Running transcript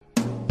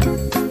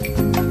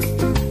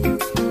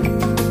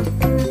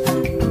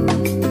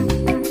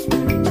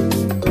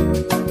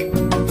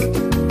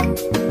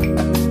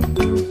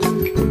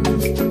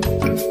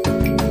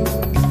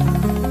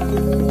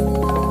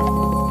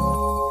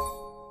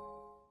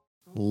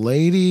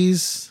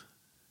Ladies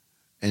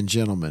and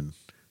gentlemen,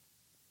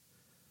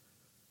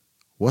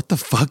 what the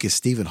fuck is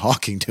Stephen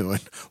Hawking doing?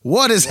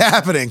 What is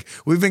happening?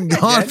 We've been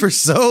gone for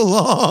so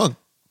long.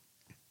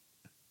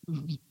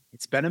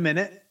 It's been a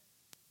minute.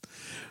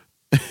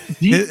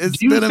 It's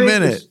been a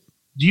minute.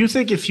 Do you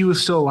think if he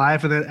was still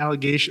alive and that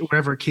allegation,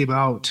 wherever it came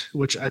out,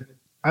 which I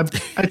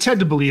tend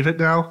to believe it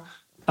now,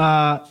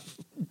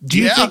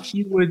 do you think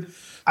he would?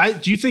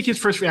 Do you think his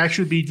first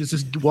reaction would be to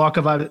just walk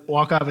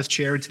out of his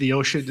chair into the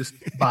ocean, just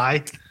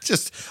bye?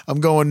 I'm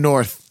going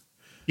north.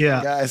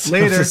 Yeah, guys.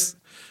 Later.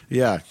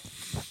 Yeah,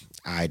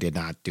 I did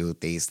not do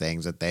these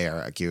things that they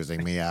are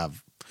accusing me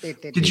of.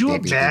 Did you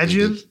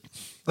imagine?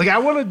 Like, I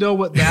want to know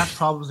what math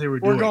problems they were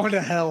doing. We're going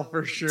to hell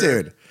for sure,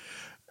 dude.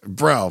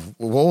 Bro,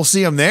 we'll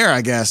see him there,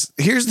 I guess.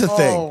 Here's the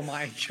thing. Oh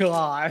my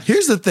god.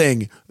 Here's the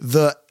thing.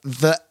 The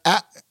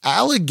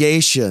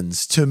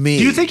allegations to me.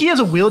 Do you think he has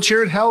a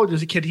wheelchair in hell, or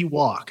can he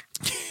walk?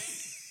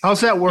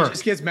 How's that work? He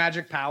just gets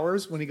magic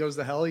powers when he goes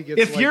to hell. He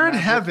gets. If you're in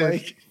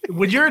heaven,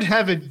 when you're in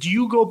heaven, do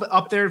you go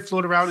up there and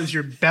float around as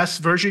your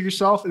best version of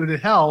yourself? And in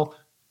hell,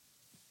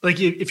 like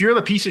if you're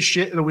the piece of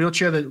shit in a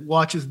wheelchair that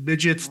watches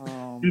midgets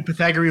do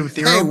Pythagorean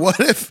theorem. Hey, what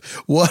if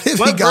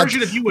he got?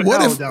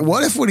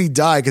 What if when he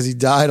died, because he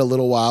died a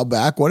little while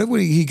back? What if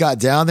when he got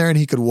down there and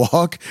he could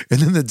walk, and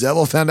then the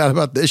devil found out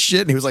about this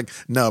shit, and he was like,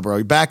 "No,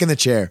 bro, back in the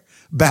chair,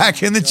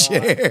 back in the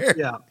chair."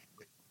 Yeah.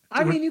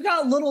 I mean, you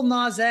got little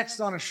Nas X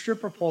on a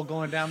stripper pole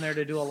going down there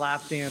to do a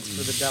lap dance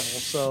for the devil.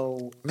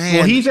 So, man,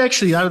 well, he's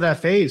actually out of that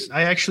phase.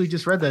 I actually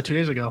just read that 2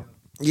 days ago.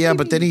 Yeah,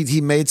 but then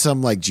he made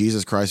some like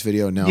Jesus Christ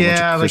video. Now a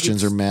bunch of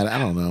Christians are mad. I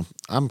don't know.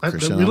 I'm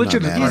Christian. I'm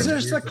not mad. He's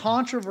just a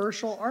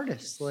controversial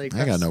artist. Like,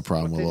 I got no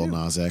problem with Lil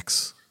Nas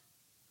X.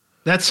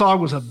 That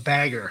song was a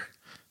bagger.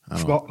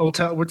 Old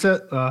Town. What's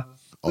that?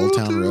 Old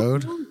Town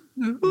Road.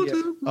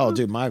 Yeah. Oh,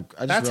 dude, I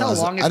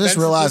just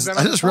realized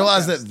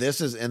that this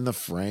is in the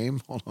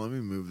frame. Hold on, let me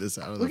move this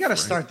out of the frame. We got to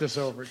start this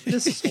over.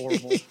 This is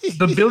horrible.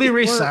 The Billy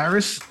Ray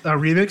Cyrus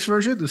remix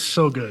version is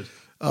so good.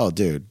 Oh,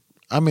 dude.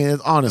 I mean,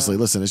 honestly,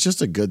 listen, it's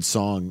just a good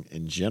song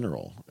in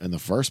general in the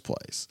first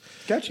place.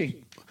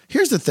 Catchy.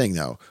 Here's the thing,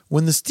 though.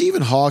 When the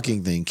Stephen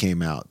Hawking thing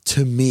came out,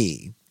 to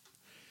me,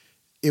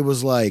 it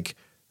was like,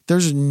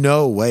 there's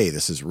no way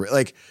this is real.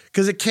 Like,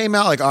 because it came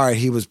out like, all right,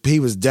 he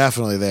was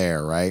definitely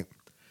there, right?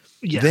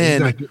 Yeah.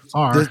 Then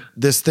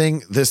this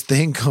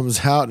thing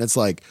comes out, and it's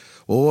like,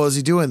 well, what was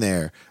he doing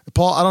there?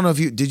 Paul, I don't know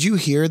if did you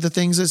hear the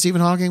things that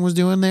Stephen Hawking was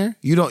doing there?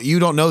 You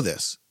don't know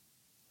this.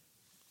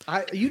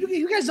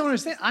 You guys don't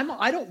understand.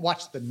 I don't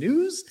watch the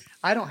news.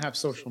 I don't have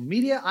social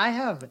media. I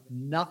have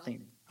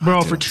nothing.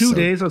 Bro, for 2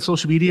 days on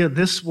social media,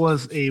 this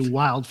was a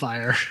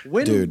wildfire.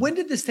 When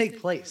did this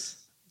take place?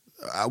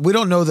 We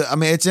don't know that. I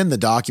mean, it's in the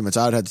documents.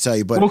 I would have to tell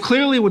you, but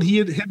clearly, when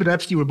him and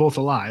Epstein were both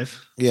alive.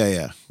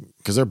 Yeah,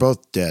 because they're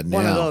both dead now.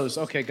 One of those.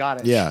 Okay, got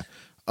it. Yeah,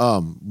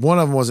 one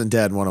of them wasn't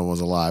dead. One of them was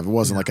alive. It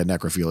wasn't like a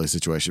necrophilia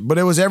situation, but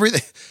it was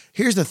everything.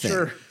 Here's the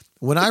thing: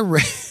 when I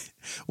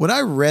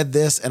read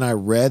this, and I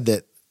read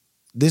that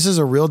this is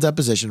a real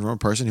deposition from a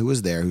person who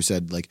was there, who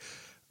said like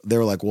they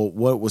were like, well,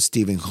 what was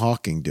Stephen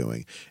Hawking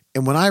doing?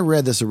 And when I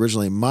read this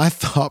originally, my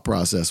thought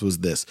process was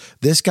this: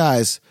 this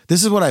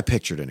is what I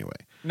pictured anyway.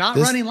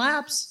 Running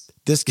laps.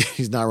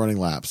 He's not running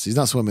laps. He's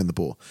not swimming in the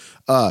pool.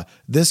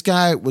 This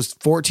guy was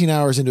 14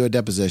 hours into a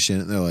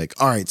deposition, and they're like,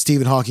 all right,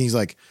 Stephen Hawking. He's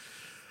like,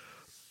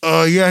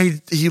 yeah,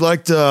 he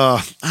liked,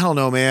 I don't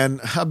know,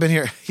 man. I've been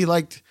here. He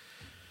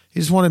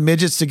just wanted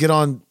midgets to get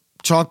on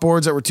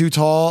chalkboards that were too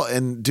tall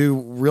and do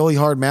really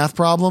hard math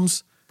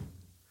problems.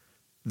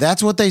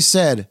 That's what they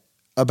said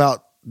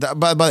about that.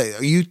 But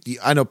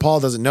I know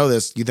Paul doesn't know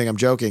this. You think I'm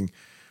joking.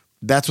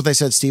 That's what they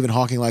said Stephen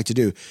Hawking liked to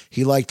do.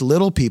 He liked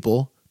little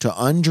people to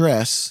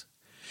undress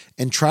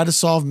and try to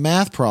solve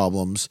math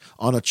problems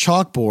on a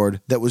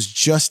chalkboard that was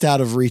just out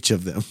of reach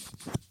of them.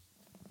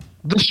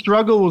 The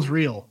struggle was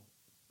real.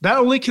 Not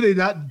only can they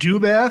not do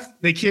math,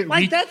 they can't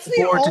reach that's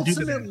the board ultimate to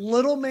do the math.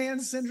 little man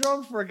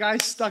syndrome for a guy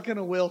stuck in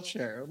a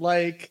wheelchair.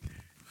 Like,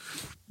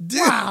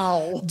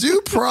 wow.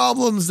 Do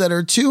problems that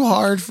are too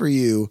hard for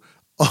you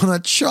on a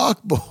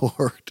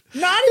chalkboard.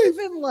 Not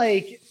even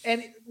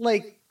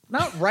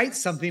not write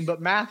something,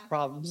 but math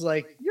problems.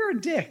 Like, you're a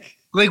dick.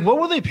 Like,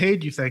 what were they paid,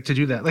 do you think, to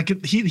do that?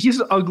 Like, he's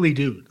an ugly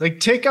dude. Like,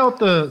 take out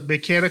the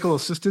mechanical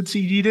assistance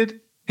he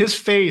needed. His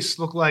face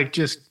looked like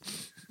just...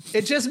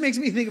 It just makes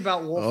me think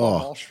about Wolf on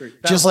Wall Street.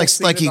 Just like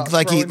he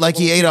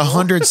ate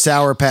 100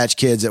 Sour Patch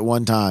Kids at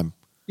one time.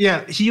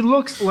 Yeah, he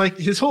looks like...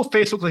 His whole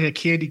face looked like a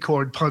candy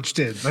corn punched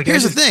in. Like,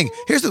 here's the thing.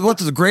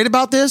 What's great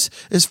about this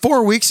is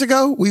 4 weeks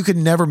ago, we could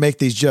never make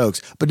these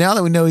jokes. But now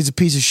that we know he's a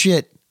piece of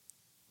shit,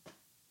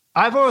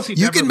 I've honestly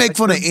you can make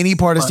fun of any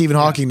part of Stephen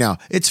Hawking now.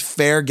 It's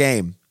fair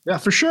game. Yeah,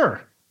 for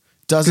sure.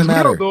 Doesn't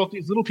matter. We don't know if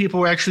these little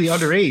people were actually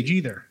underage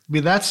either. I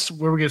mean, that's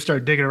where we're going to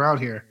start digging around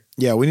here.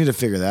 Yeah, we need to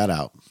figure that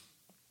out.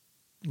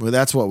 Well,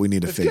 that's what we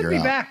need to figure out. Good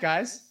to be back,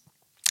 guys.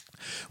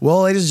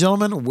 Well, ladies and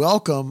gentlemen,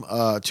 welcome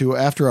to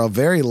after a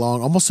very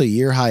long, almost a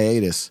year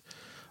hiatus.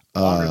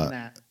 Longer than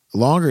that.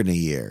 Longer than a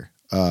year.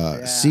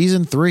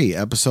 Season 3,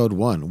 episode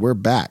 1. We're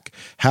back.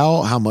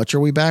 How much are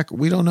we back?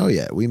 We don't know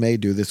yet. We may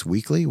do this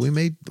weekly.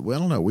 I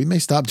don't know. We may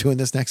stop doing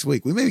this next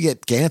week. We may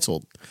get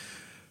canceled.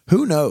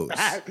 Who knows?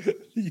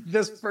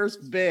 This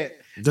first bit.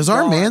 Does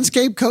our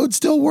Manscaped code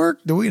still work?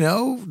 Do we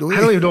know? I don't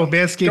even know if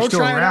Manscaped's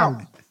still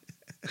around.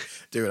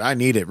 Dude, I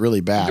need it really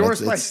bad.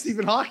 Endorsed by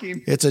Stephen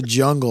Hawking. It's a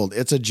jungle.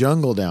 It's a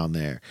jungle down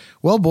there.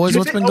 Well, boys,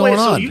 what's been going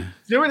on?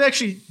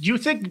 Do you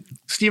think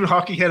Stephen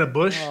Hawking had a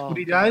bush when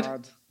he died?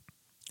 God.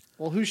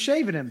 Well, who's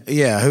shaving him?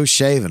 Yeah, who's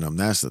shaving him?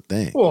 That's the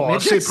thing. Well,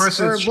 same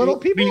person. Little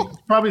people.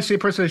 Probably the same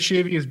person that's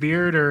shaving his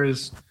beard or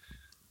is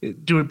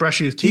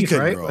brushing his teeth. He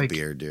couldn't right? grow a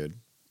beard, dude.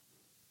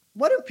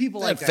 What do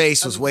people like? That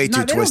face was way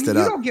too twisted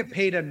up. up. You don't get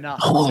paid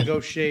enough to go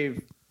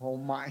shave. Oh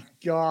my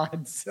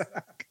God,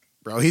 Zach.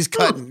 Bro, he's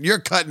cutting. You're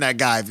cutting that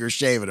guy if you're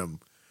shaving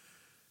him.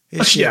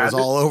 His shit was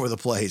all over the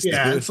place.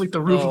 Yeah, dude. it's like the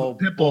roof of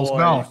the pitbull's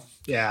mouth.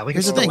 Yeah, like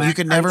here's the thing: you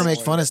can never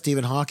make fun of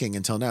Stephen Hawking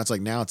until now. It's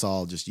like now it's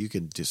all just you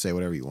can just say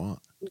whatever you want.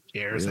 Who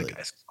cares? That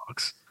guy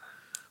sucks.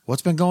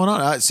 What's been going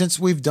on since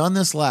we've done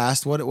this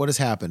last? What has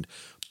happened?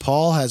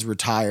 Paul has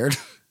retired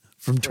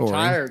from touring.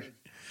 Retired,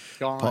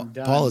 gone,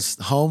 done. Paul is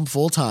home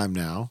full time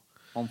now.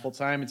 Home full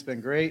time. It's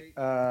been great.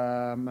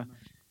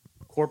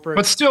 Corporate,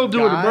 but still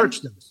doing the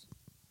merch.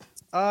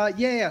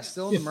 Yeah,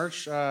 still in the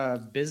merch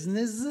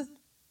business.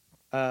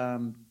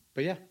 But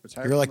yeah,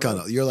 retired.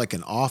 You're like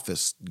an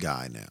office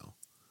guy now.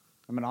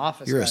 I'm an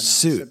office. You're guy a now.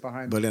 suit,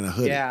 but in a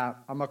hoodie. Yeah,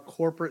 I'm a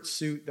corporate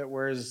suit that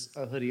wears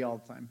a hoodie all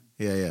the time.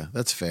 Yeah,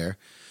 that's fair.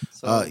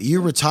 So, you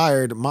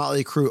retired,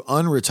 Motley Crue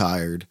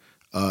unretired,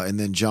 and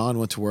then John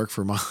went to work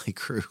for Motley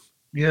Crue.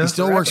 Yeah, he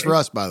still works for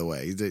us, by the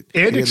way.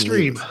 And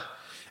Extreme.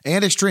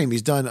 And Extreme.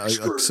 He's done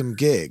some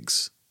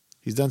gigs.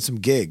 He's done some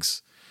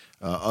gigs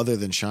other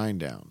than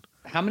Shinedown.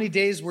 How many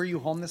days were you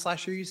home this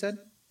last year, you said?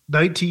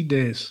 19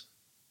 days.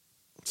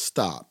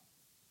 Stop.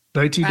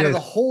 19 Out days. of the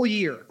whole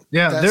year.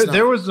 Yeah,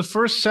 there was the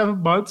first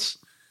 7 months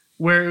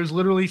where it was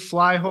literally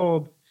fly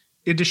home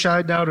into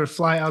Shinedown or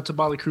fly out to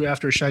Motley Crue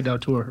after a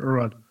Shinedown tour or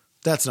run.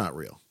 That's not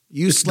real.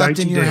 You slept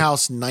in your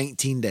house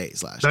 19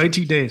 days last year.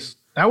 19 days.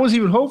 I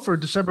wasn't even home for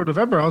December,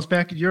 November. I was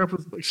back in Europe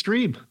with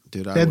Extreme.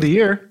 Dude, I had the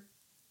year.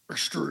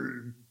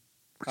 Extreme.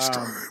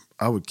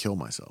 I would kill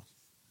myself.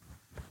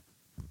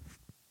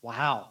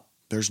 Wow.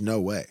 There's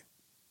no way.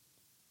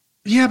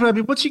 Yeah, but I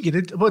mean, once you get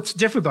it, what's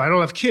different though? I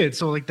don't have kids,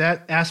 so like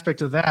that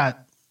aspect of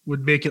that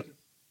would make it.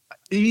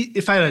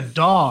 If I had a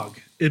dog,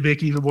 it'd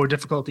make it even more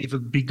difficult to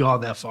even be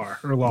gone that far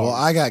or long. Well,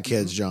 I got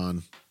kids,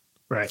 John.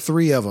 Right,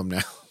 3 of them now.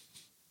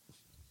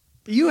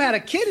 You had a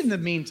kid in the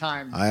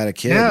meantime. I had a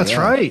kid. Yeah, that's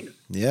right.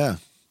 Yeah,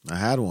 I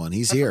had one.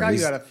 He's I here. forgot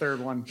you had a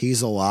third one.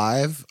 He's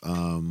alive.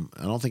 I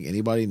don't think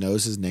anybody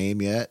knows his name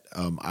yet.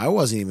 I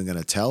wasn't even going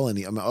to tell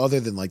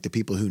other than like the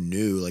people who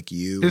knew, like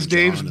you. His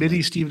name's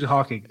Mini Stephen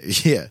Hawking.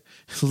 Yeah,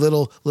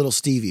 little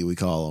Stevie, we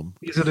call him.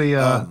 He's in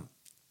a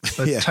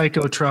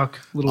Tyco truck.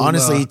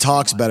 Honestly, he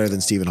talks better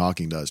than Stephen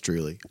Hawking does.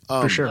 Truly,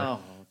 for sure.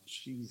 Oh,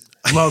 jeez.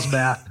 Loves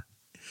math.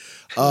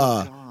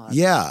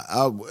 Yeah.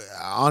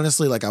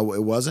 Honestly, like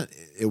it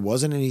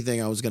wasn't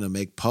anything I was going to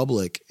make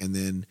public, and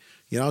then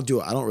I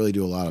don't really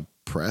do a lot of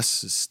press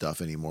stuff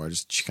anymore. I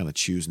just kind of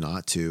choose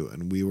not to.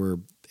 And we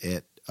were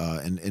at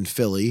in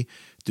Philly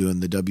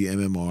doing the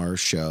WMMR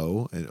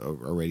show,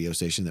 a radio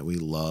station that we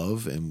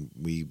love and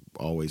we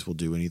always will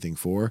do anything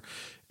for.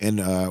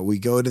 And we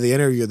go to the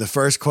interview. The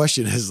first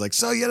question is like,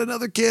 "So you had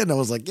another kid?" And I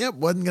was like, "Yep,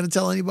 wasn't going to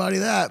tell anybody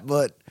that,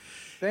 but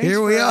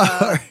here we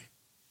are."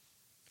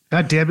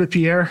 God damn it,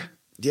 Pierre.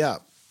 Yeah.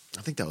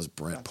 I think that was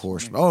Brent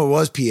Porsche. Oh, it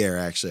was Pierre,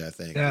 actually, I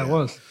think. Yeah, it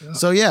was. Yeah.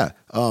 So, yeah,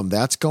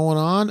 that's going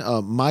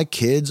on. My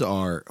kids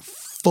are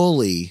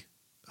fully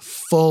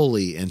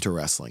into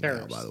wrestling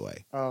now, by the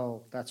way.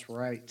 Oh, that's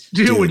right.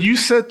 Dude, when you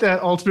set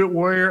that Ultimate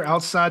Warrior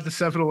outside the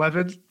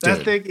 7-Eleven,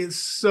 that thing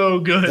is so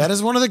good. That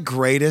is one of the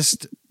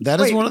greatest.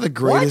 Is one of the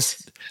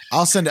greatest. What?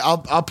 I'll send it.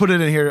 I'll put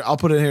it in here. I'll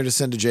put it in here to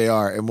send to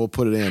JR, and we'll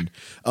put it in.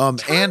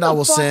 And I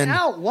will send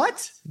out.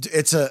 What?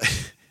 It's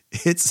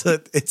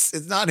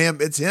not him.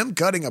 It's him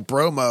cutting a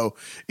promo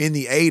in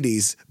the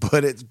 80s,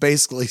 but it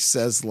basically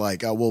says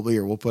like,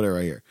 we'll put it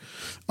right here.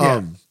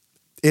 Yeah.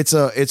 It's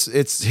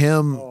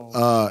him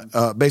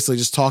basically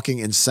just talking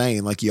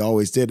insane like he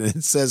always did. And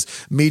it says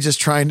me just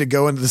trying to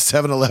go into the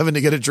 7-Eleven to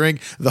get a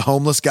drink, the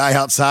homeless guy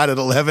outside at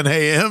 11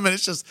 a.m. And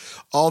it's just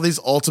all these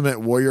Ultimate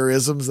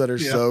Warriorisms that are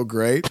so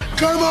great.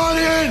 Come on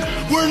in.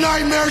 We're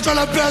nightmares on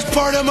the best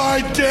part of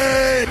my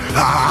day.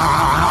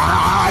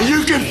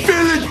 You can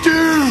feel it,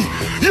 dude.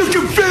 You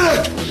can feel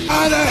it.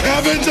 The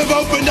heavens have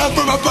opened up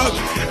from above,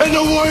 and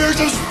the Warriors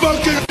have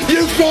spoken.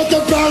 You felt the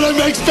power that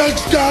makes the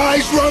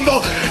skies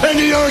rumble and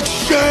the earth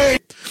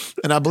shake.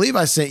 And I believe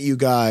I sent you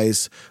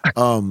guys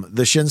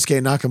the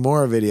Shinsuke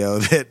Nakamura video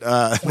that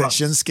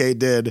Shinsuke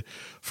did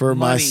for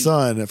my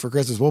son for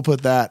Christmas. We'll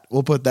put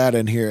that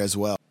in here as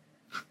well.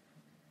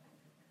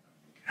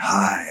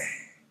 Hi,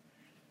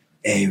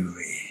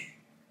 Avery.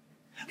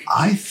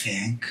 I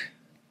think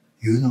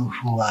you know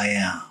who I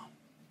am.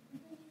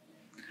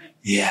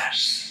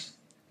 Yes,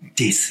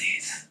 this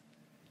is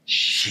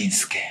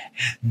Shinsuke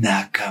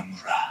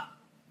Nakamura.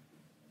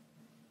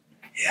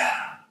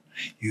 Yeah,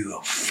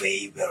 your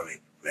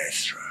favorite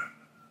wrestler.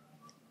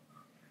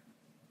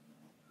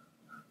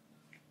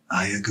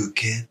 Are you a good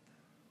kid?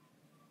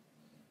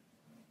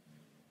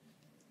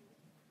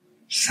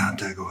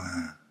 Santa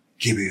gonna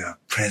give you a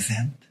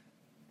present?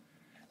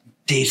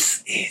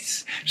 This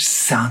is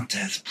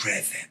Santa's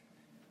present.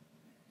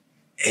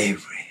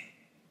 Avery.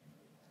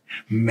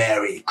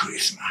 Merry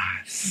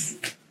Christmas.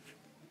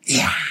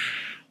 Yeah.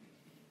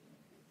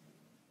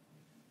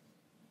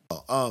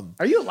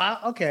 Are you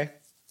allowed? Okay.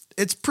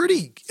 It's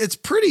pretty.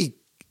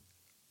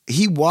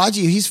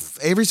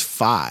 Avery's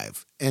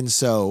 5. And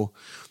so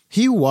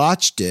he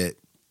watched it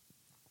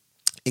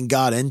and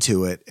got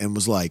into it and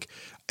was like,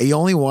 he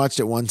only watched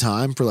it one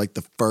time for like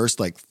the first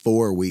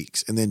 4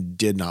 weeks and then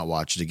did not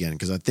watch it again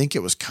because I think it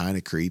was kind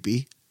of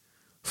creepy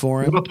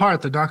for him. What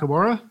part? The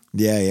Nakamura?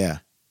 Yeah.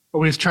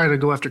 Oh, he's trying to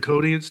go after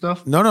Cody and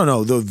stuff?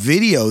 No. The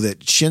video that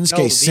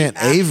Shinsuke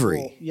sent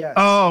Avery. Yes.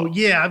 Oh,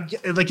 yeah.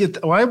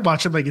 I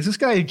watch him like, is this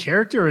guy in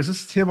character or is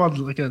this him on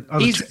like a.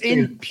 He's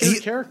in pure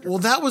character. Well,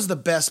 that was the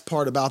best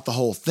part about the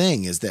whole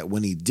thing is that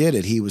when he did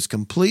it, he was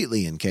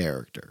completely in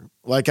character.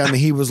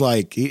 He was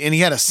like, and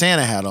he had a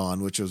Santa hat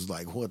on, which was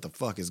like, what the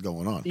fuck is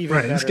going on? Even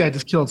Right. better. This guy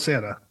just killed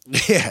Santa.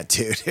 Yeah,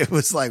 dude. It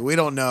was like, we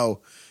don't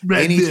know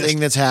anything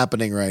that's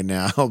happening right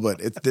now,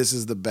 but this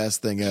is the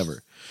best thing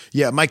ever.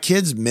 Yeah, my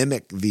kids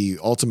mimic the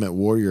Ultimate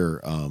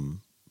Warrior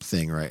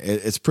thing, right?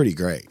 It's pretty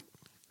great.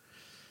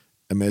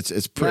 I mean,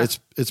 it's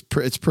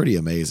pretty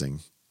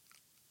amazing.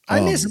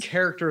 I miss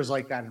characters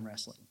like that in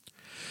wrestling.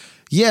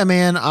 Yeah,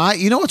 man.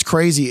 You know what's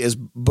crazy is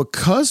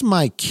because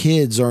my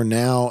kids are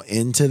now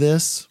into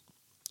this,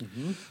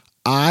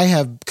 I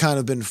have kind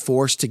of been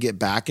forced to get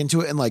back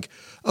into it. And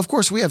of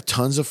course, we have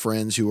tons of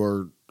friends who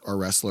are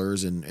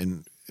wrestlers,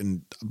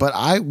 but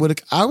I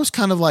was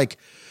kind of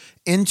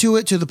into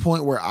it to the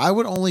point where I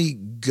would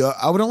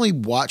only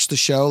watch the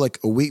show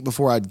a week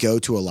before I'd go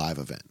to a live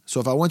event. So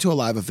if I went to a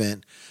live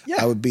event,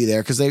 I would be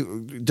there because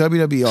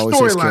WWE always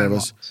takes care of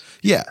us.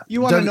 Yeah.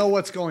 You want to know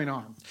what's going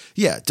on.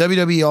 Yeah.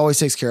 WWE always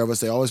takes care of us.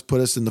 They always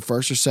put us in the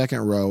first or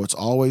second row. It's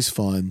always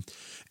fun.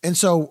 And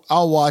so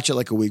I'll watch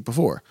it a week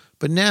before.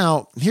 But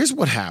now here's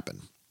what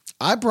happened.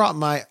 I bought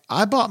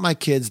my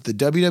kids the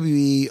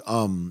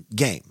WWE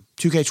game,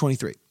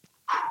 2K23.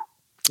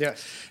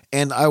 Yes.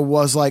 And I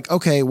was like,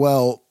 okay,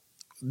 well,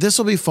 this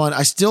will be fun.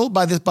 I still,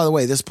 by this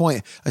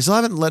point, I still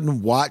haven't let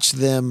them watch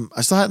it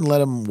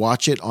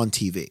on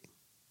TV.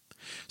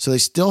 So they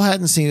still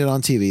hadn't seen it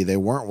on TV. They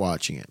weren't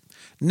watching it.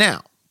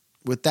 Now,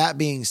 with that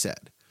being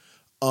said,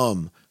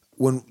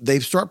 when they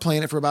start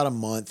playing it for about a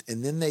month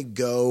and then they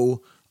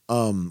go,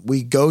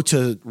 we go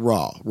to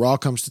Raw. Raw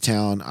comes to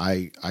town.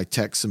 I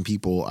text some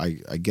people. I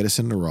get us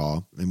into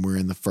Raw and we're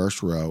in the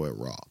first row at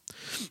Raw.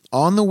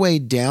 On the way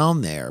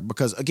down there,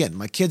 because again,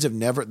 my kids they've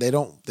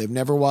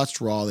never watched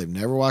Raw. They've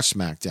never watched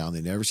SmackDown.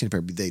 They've never seen a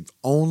pay-per-view. They've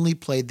only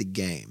played the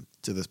game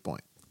to this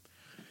point.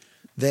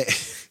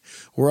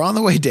 We're on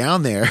the way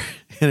down there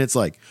and it's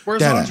like,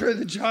 where's Andre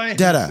the Giant?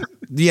 Dada.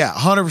 Yeah,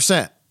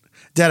 100%.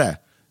 Dada.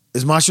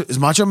 Is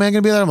Macho Man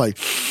going to be there? I'm like,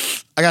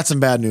 I got some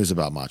bad news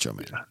about Macho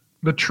Man.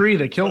 The tree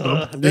that killed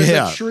him. There's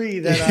a tree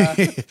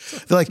that.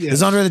 They're like,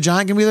 is Andre the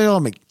Giant going to be there?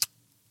 I'm like,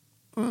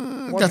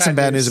 got some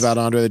bad news about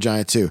Andre the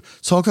Giant too.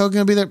 Is Hulk Hogan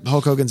going to be there?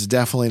 Hulk Hogan's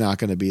definitely not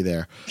going to be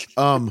there.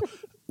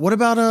 What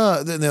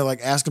about then they're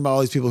asking about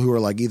all these people who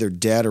are either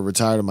dead or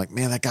retired. I'm like,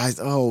 man, that guy's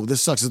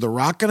this sucks. Is The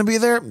Rock going to be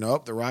there?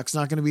 Nope, The Rock's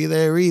not going to be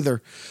there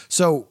either.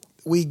 So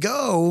we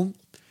go,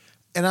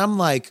 and I'm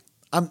like,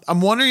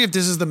 I'm wondering if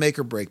this is the make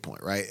or break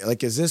point, right?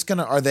 Is this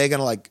are they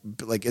gonna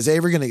is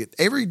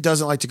Avery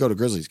doesn't like to go to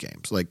Grizzlies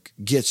games,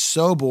 gets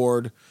so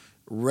bored,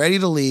 ready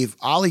to leave.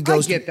 Ollie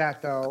goes. I get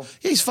that though.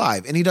 He's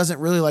 5 and he doesn't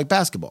really like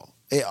basketball.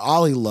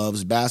 Ollie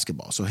loves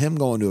basketball. So him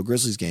going to a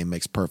Grizzlies game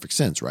makes perfect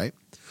sense, right?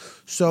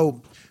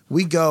 So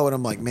we go and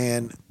I'm like,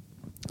 man,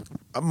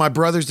 my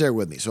brother's there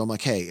with me. So I'm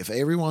like, hey, if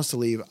Avery wants to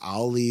leave,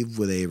 I'll leave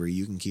with Avery.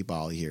 You can keep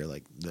Ollie here.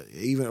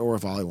 Or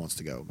if Ollie wants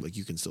to go,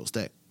 you can still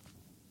stay.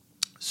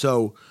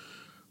 So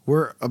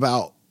we're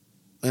about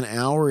an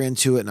hour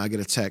into it, and I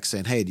get a text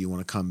saying, hey, do you want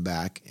to come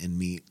back and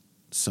meet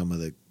some of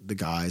the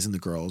guys and the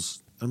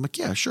girls? And I'm like,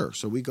 yeah, sure.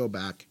 So we go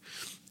back,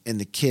 and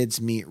the kids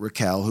meet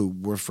Raquel, who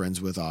we're friends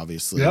with,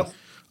 obviously. Yep.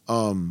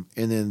 And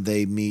then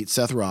they meet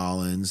Seth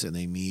Rollins, and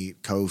they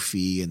meet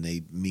Kofi, and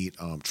they meet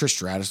Trish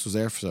Stratus was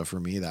there. So for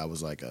me, that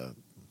was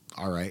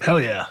all right.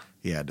 Hell yeah.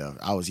 Yeah, no,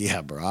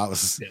 bro.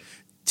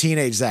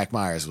 Teenage Zach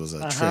Myers was a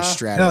Trish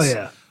Stratus.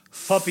 Hell yeah.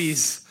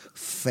 Puppies.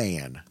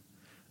 Fan.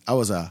 I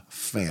was a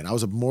fan. I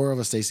was more of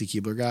a Stacy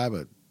Keibler guy,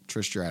 but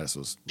Trish Stratus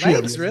was.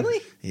 Thanks,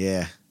 really?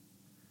 Yeah.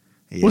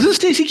 Wasn't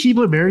Stacy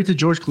Keibler married to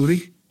George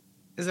Clooney?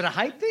 Is it a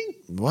hype thing?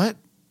 What?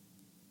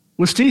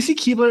 Wasn't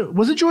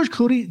George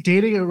Clooney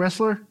dating a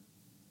wrestler?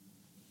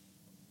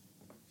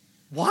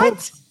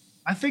 What?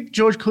 I think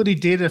George Clooney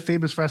dated a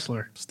famous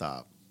wrestler.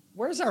 Stop.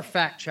 Where's our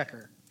fact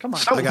checker? Come on.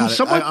 I got it.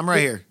 I'm right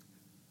here.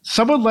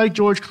 Someone like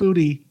George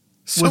Clooney.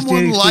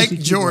 Someone like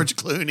George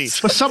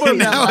Clooney. But someone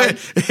now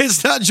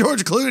it's not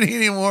George Clooney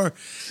anymore.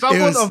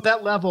 Someone of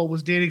that level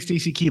was dating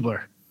Stacy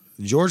Keibler.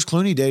 George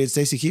Clooney dated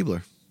Stacy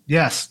Keibler.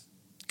 Yes.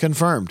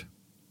 Confirmed.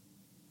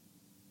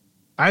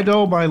 I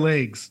know my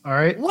legs. All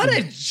right. What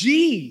a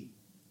G.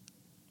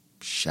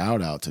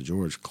 Shout out to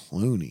George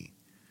Clooney.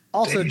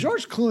 Also,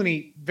 George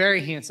Clooney,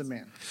 very handsome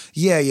man.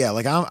 Yeah.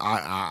 Like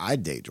I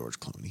date George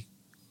Clooney.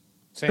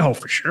 Same. Oh,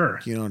 for sure.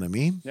 You know what I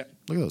mean? Yeah.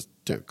 Look at those,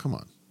 dude. Come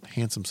on,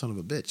 handsome son of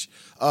a bitch.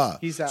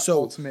 He's that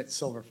ultimate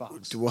silver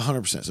fox.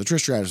 100%. So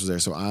Trish Stratus was there.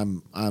 So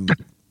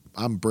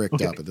I'm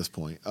bricked up at this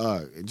point.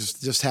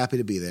 Just happy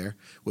to be there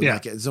with my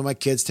kids. So my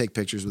kids take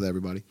pictures with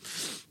everybody.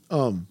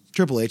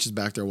 Triple H is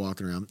back there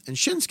walking around, and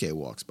Shinsuke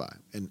walks by,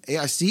 and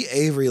I see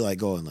Avery like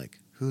going like,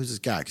 "Who's this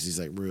guy?" Because he's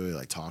like really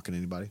like talking to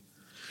anybody.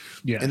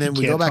 Yeah. And then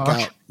we go back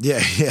out.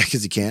 Yeah,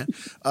 because he can't.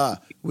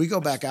 We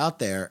go back out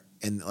there,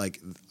 and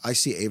like I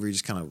see Avery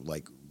just kind of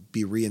like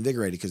be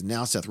reinvigorated because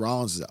now Seth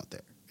Rollins is out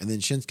there, and then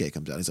Shinsuke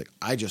comes out. He's like,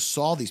 "I just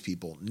saw these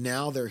people.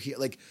 Now they're here."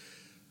 Like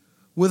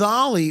with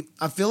Ollie,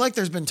 I feel like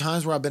there's been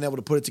times where I've been able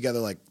to put it together.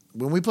 Like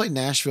when we played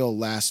Nashville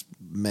last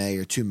May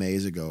or 2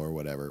 Mays ago or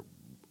whatever.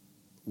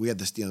 We had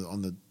this,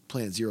 on the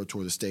Planet Zero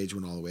tour, the stage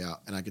went all the way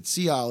out, and I could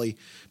see Ollie,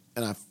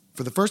 and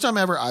for the first time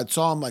ever, I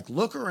saw him like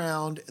look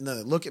around and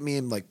then look at me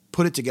and like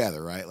put it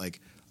together, right? Like,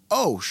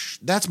 oh,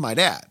 that's my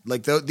dad.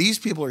 Like these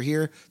people are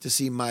here to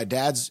see my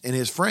dad's and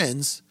his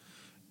friends,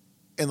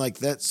 and like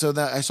that. So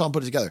that I saw him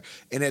put it together,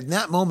 and at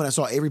that moment, I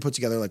saw Avery put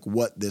together like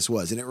what this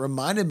was, and it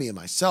reminded me of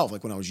myself,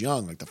 like when I was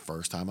young, like the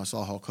first time I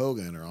saw Hulk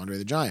Hogan or Andre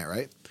the Giant,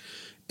 right?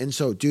 And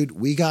so, dude,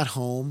 we got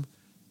home,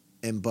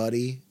 and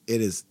buddy,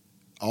 it's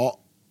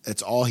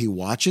all he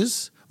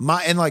watches.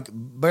 And like,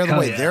 by the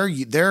way, their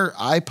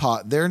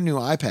new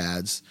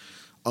iPads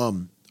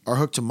are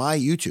hooked to my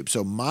YouTube.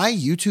 So my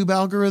YouTube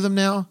algorithm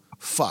now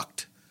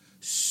fucked.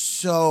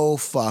 So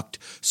fucked.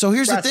 So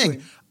here's the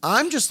thing.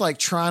 I'm just like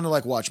trying to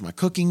like watch my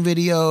cooking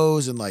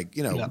videos and like,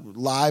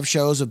 live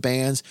shows of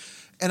bands.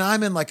 And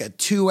I'm in like a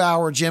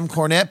 2-hour Jim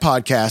Cornette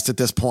podcast at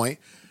this point.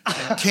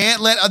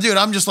 Dude,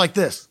 I'm just like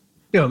this.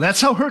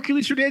 That's how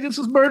Hercules Hernandez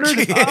was murdered?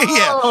 Yeah.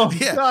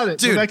 Got it.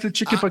 Dude, go back to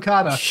chicken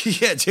piccata.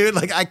 Yeah, dude.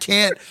 Like I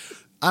can't.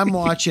 I'm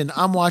watching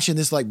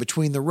this like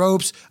Between the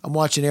Ropes. I'm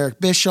watching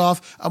Eric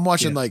Bischoff. I'm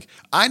watching like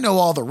I know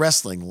all the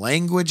wrestling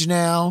language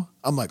now.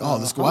 I'm like,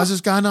 why is this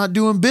guy not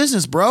doing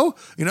business, bro?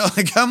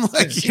 Like I'm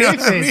like, you know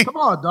what I mean? Come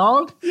on,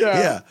 dog.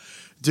 Yeah.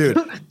 Dude,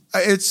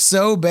 it's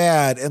so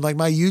bad. And like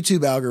my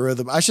YouTube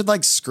algorithm, I should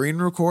like screen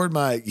record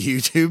my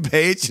YouTube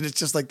page. And it's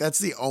just like, that's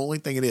the only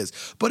thing it is.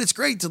 But it's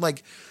great to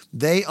like,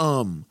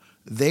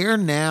 they're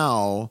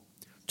now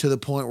to the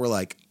point where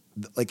like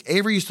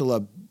Avery used to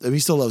love, he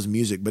still loves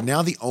music, but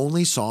now the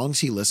only songs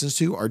he listens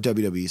to are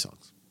WWE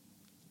songs.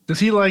 Does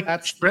he like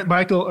Bret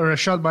Michael or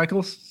Shawn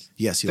Michaels?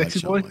 Yes, he likes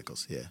Shawn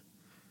Michaels. Yeah.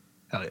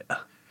 Hell yeah.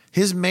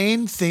 His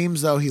main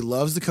themes though, he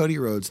loves the Cody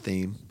Rhodes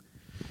theme.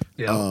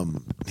 Yeah.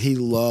 He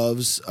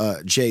loves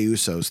Jey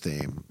Uso's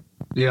theme.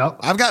 Yeah.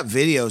 I've got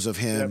videos of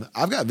him.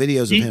 I've got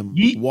videos of him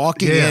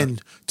walking in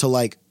to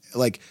like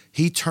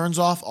he turns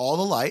off all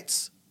the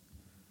lights.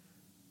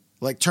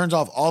 Like turns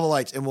off all the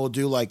lights and we'll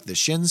do like the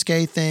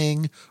Shinsuke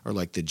thing or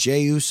like the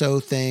Jey Uso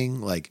thing.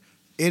 Like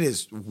it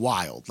is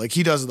wild. Like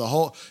he does the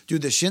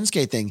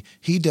Shinsuke thing,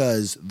 he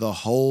does the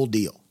whole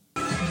deal.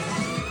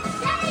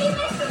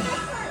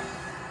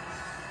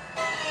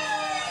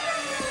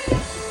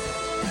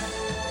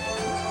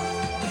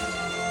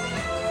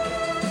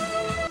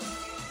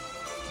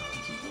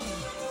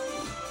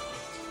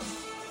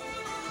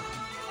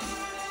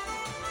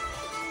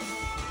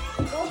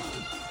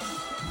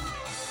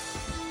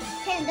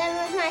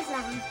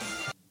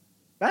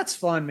 That's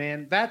fun,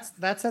 man.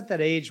 That's at that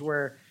age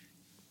where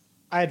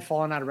I had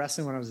fallen out of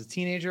wrestling when I was a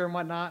teenager and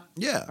whatnot.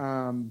 Yeah.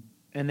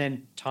 And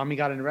then Tommy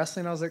got into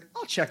wrestling. I was like,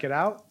 I'll check it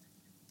out.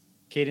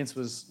 Cadence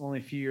was only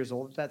a few years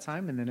old at that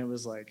time. And then it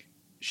was like,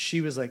 she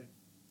was like,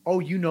 oh,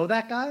 you know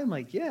that guy? I'm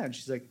like, yeah. And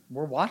she's like,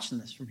 we're watching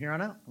this from here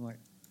on out. I'm like,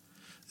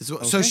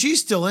 okay. So she's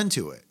still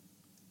into it.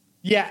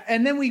 Yeah.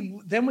 And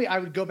then I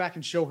would go back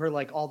and show her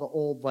like all the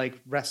old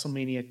like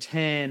WrestleMania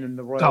 10 and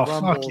the Royal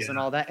Rumbles and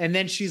all that. And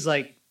then she's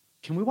like,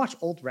 can we watch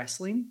old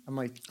wrestling? I'm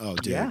like, oh,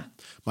 dude. Yeah.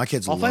 My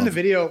kids I'll find the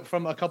video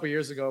from a couple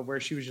years ago where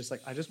she was just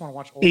like, I just want to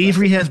watch old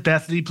Avery wrestling. has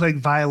Bethany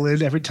playing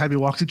violin every time he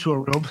walks into a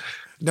room.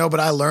 No, but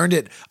I learned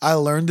it. I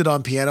learned it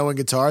on piano and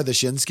guitar, the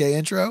Shinsuke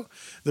intro.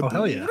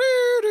 Hell yeah.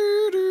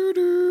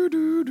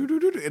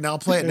 And I'll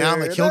play it now.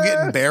 Like he'll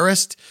get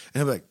embarrassed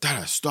and he'll be like,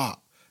 Dada,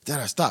 stop.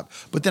 Dada, stop.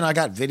 But then I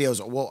got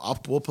videos. Well,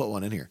 we'll put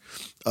one in here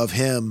of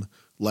him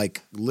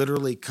like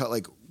literally cut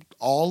like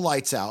all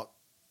lights out.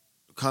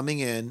 Coming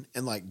in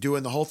and like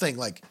doing the whole thing,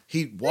 like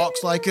he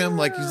walks like him,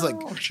 like he's like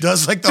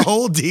does like the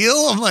whole deal.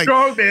 I'm like,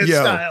 strongman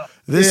style.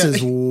 This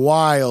is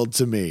wild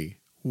to me.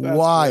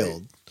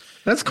 Wild.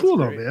 That's cool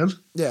though, man.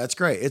 Yeah, it's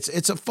great.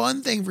 It's a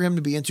fun thing for him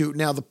to be into.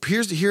 Now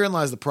herein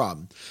lies the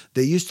problem.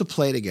 They used to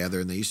play together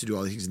and they used to do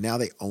all these things. Now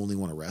they only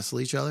want to wrestle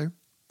each other.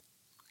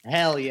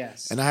 Hell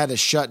yes. And I had to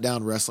shut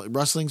down wrestling.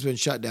 Wrestling's been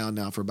shut down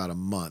now for about a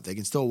month. They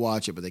can still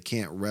watch it, but they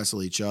can't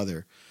wrestle each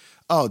other.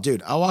 Oh,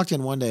 dude, I walked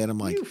in one day and I'm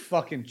like, you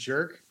fucking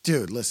jerk.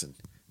 Dude, listen.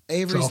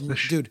 Avery's,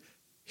 dude,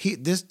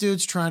 This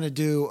dude's trying to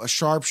do a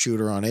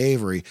sharpshooter on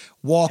Avery.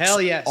 Walks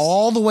Hell yes.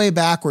 all the way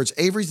backwards.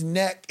 Avery's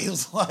neck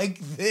is like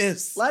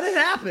this. Let it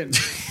happen.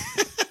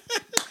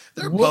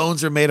 Their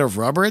bones are made of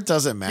rubber. It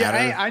doesn't matter.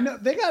 Yeah, I know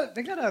they got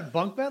a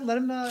bunk bed. Let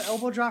him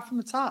elbow drop from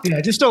the top.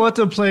 Yeah, just don't let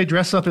them play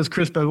dress up as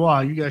Chris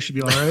Benoit. You guys should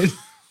be all right.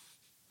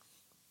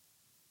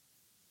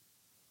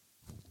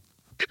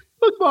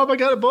 Look, Mom, I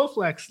got a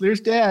Bowflex. There's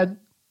Dad.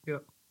 Yeah.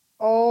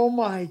 Oh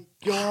my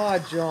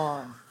God,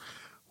 John.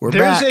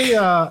 There's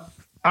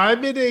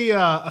I'm in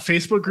a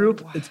Facebook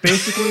group. It's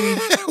basically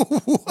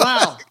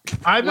Wow.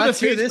 I'm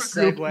Let's in a hear this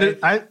Facebook group.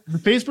 segue. The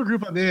Facebook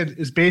group I'm in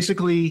is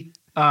basically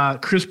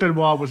Chris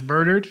Benoit was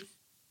murdered,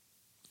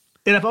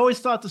 and I've always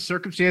thought the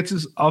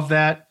circumstances of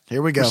that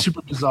Here we go. were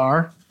super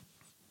bizarre.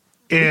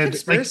 And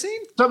Conspiracy?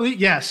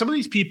 some of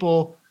these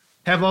people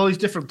have all these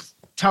different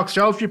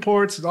toxicology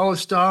reports and all this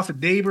stuff, and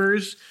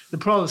neighbors. They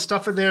put all this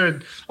stuff in there,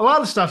 and a lot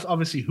of the stuff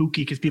obviously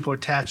hooky because people are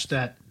attached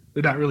that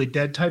they're not really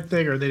dead type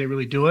thing, or they didn't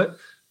really do it.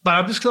 But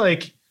I'm just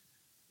like,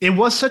 it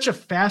was such a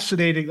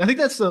fascinating. I think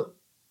that's do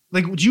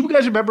you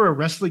guys remember a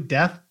wrestling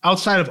death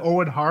outside of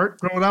Owen Hart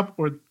growing up,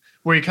 or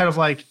where you kind of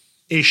like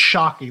is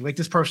shocking, like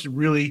this person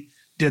really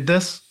did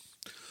this?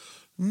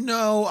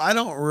 No, I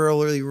don't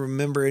really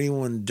remember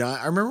anyone dying.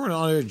 I remember when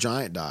Andre the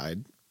Giant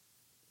died.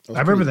 I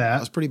remember that. I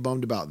was pretty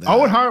bummed about that.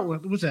 Owen Hart,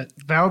 what was that?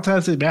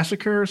 Valentine's Day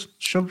Massacres?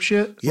 Some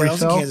shit? Yeah, where I he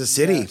was in fell? Kansas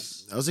City.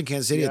 Yes. I was in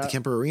Kansas City at the Yeah.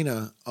 Kemper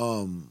Arena,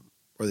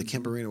 or the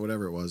Kemper Arena,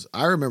 whatever it was.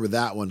 I remember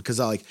that one because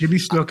Jimmy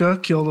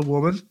Snuka killed a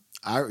woman.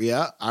 I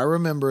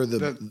remember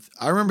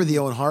the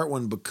Owen Hart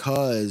one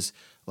because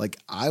like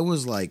I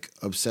was like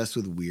obsessed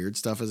with weird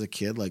stuff as a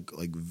kid, like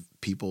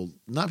people,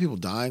 not people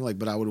dying, like,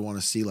 but I would want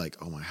to see like,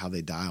 oh my, how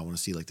they die. I want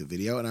to see like the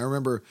video. And I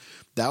remember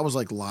that was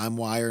like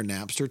LimeWire,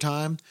 Napster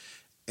time.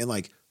 And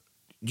like,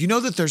 do you know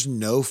that there's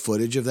no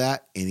footage of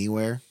that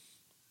anywhere?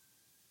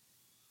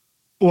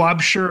 Well, I'm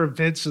sure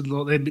Vince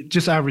and they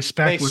just out of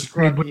respect They would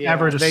scrub-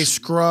 whatever. yeah. to They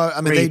scrub.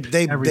 I mean,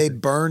 they everything.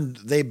 burned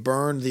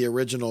the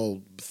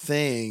original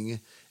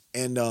thing,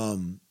 and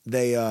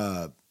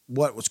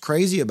what was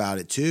crazy about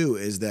it too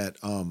is that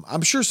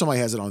I'm sure somebody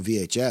has it on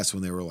VHS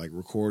when they were like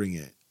recording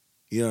it.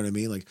 You know what I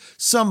mean? Like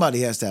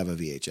somebody has to have a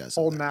VHS. of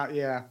Holding that. out,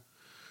 yeah.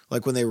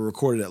 Like when they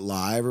recorded it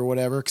live or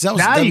whatever. Because that was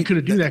Now you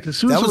couldn't do that because as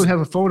soon as that was- someone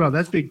has a phone out,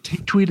 that's being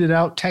tweeted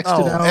out,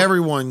 texted out.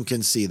 everyone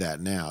can see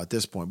that now at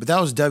this point. But that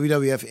was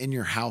WWF in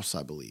Your House,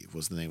 I believe,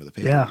 was the name of the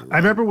paper. Yeah, I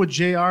remember with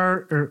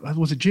JR, or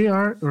was it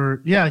JR?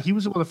 Or yeah, he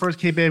was one of the first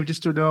came in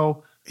just to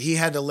know. He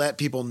had to let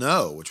people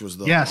know, which was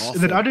the Yes, awful.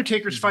 and then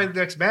Undertaker's fighting the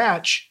next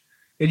match,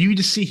 and you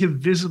just see him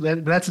visibly.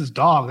 That's his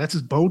dog. That's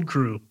his bone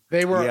crew.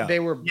 They were Yeah. they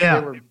were Yeah.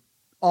 they were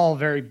all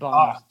very bummed.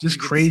 Oh, just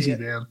You could crazy, see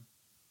it. man.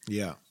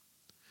 Yeah.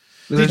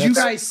 Did you That's-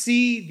 guys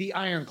see the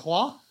Iron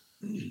Claw?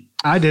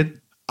 I did.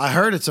 I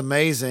heard it's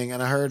amazing,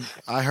 and I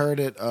heard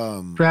it.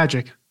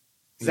 Tragic.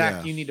 Zach,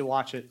 Yeah. you need to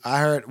watch it. I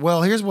heard.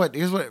 Well, here's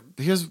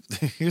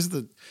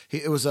the.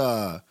 It was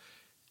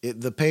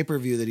the pay per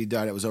view that he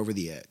died. It was Over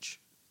the Edge.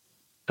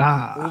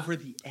 Over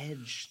the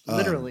edge,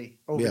 literally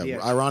over the Yeah,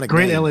 edge. ironic.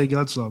 Great name. LA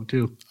Gun song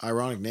too.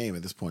 Ironic name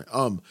at this point.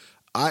 All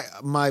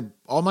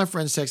my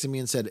friends texted me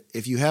and said,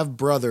 if you have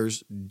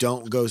brothers,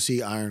 don't go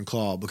see Iron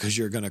Claw because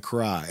you're gonna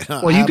cry.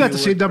 Well, you got the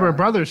same number of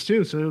brothers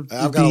too, so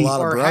I've got a lot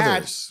of or had.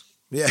 brothers.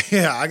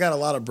 Yeah, I got a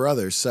lot of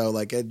brothers. So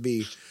like it'd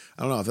be,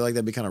 I don't know. I feel like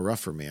that'd be kind of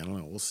rough for me. I don't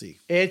know. We'll see.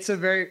 It's a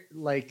very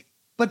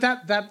but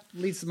that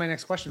leads to my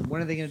next question.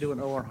 When are they going to do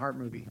an Owen Hart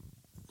movie?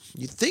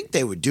 You think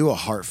they would do a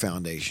Heart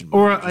Foundation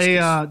or movie just a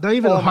 'cause- not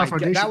even Oh the my Heart God,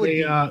 Foundation. that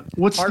would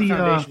be What's Hart the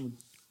Foundation.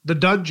 the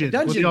dungeon?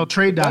 Where they all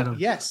trained on him.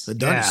 Yes. the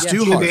Dungeon Yeah. Stu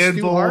Jim Hart. Anvil.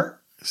 Stu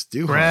Hart?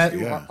 Stu Brett.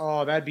 Hart. Yeah.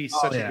 Oh, that'd be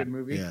such yeah. a good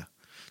movie. Yeah,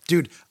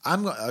 dude,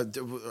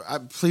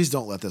 please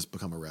don't let this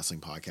become a wrestling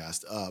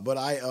podcast. But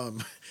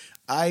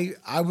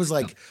I was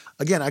like,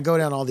 again, I go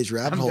down all these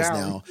rabbit I'm holes down.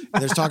 now.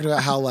 And there's talking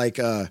about how like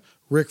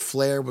Ric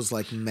Flair was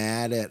like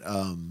mad at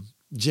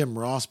Jim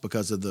Ross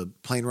because of the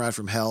plane ride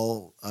from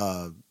hell,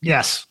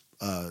 Yes.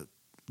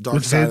 Dark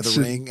With Side of Vince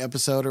the and- Ring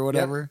episode or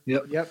whatever.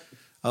 Yep.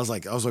 I was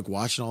like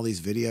watching all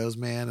these videos,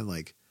 man, and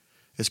like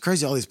it's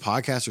crazy. All these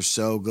podcasts are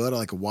so good. I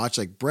like watch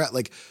like Brett.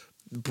 Like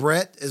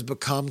Brett has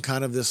become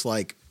kind of this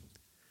like,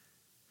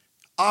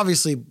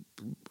 obviously,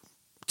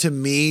 to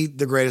me,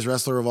 the greatest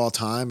wrestler of all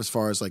time as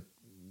far as like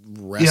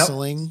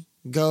wrestling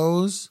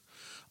goes.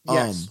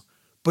 Yes.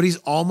 But he's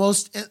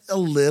almost a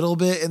little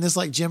bit in this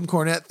like Jim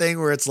Cornette thing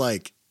where it's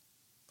like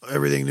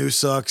everything new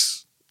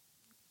sucks,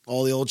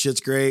 all the old shit's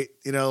great.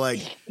 You know,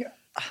 like.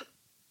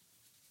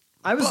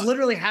 I was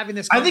literally having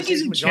this I conversation think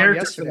he's in with John character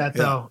for yesterday. that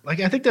though. Like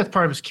I think that's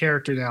part of his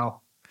character now.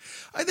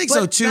 I think But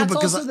so too, that's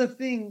because also the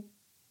thing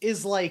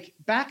is like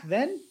back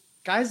then,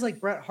 guys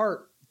like Bret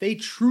Hart, they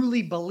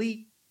truly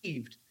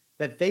believed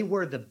that they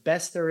were the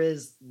best there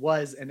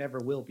was, and ever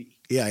will be.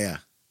 yeah.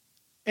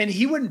 And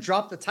he wouldn't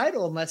drop the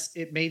title unless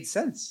it made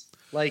sense.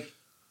 Like,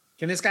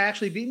 can this guy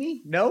actually beat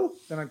me? No,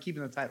 then I'm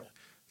keeping the title.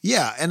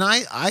 Yeah, and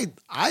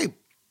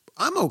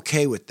I'm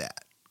okay with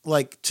that.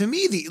 Like to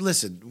me,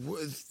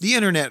 the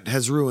internet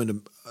has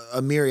ruined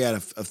a myriad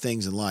of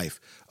things in life.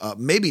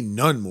 Maybe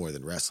none more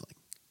than wrestling.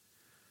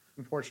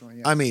 Unfortunately,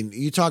 yes. I mean,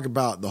 you talk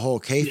about the whole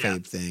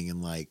kayfabe thing,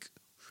 and like,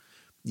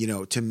 you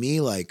know, to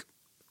me, like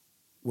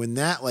when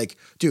that, like,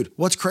 dude,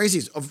 what's crazy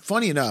is,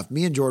 funny enough,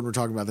 me and Jordan were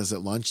talking about this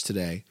at lunch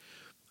today.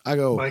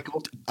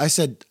 Michael, I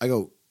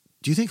go,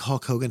 do you think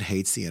Hulk Hogan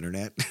hates the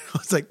internet? I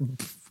was like,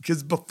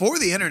 because before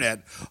the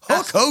internet,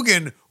 Hulk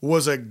Hogan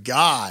was a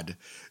god,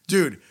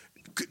 dude,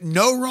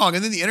 no wrong.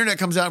 And then the internet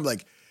comes out and be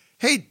like,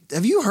 hey,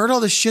 have you heard all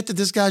the shit that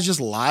this guy's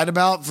just lied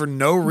about for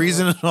no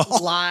reason at all?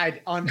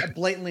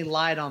 Blatantly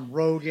lied on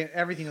Rogan.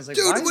 Everything was like,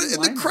 dude. why is he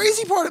The lying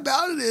crazy part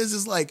about it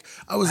is like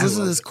I was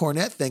listening to this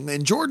Cornette thing,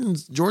 and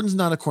Jordan's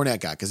not a Cornette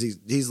guy because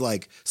he's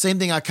like same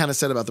thing I kind of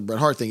said about the Bret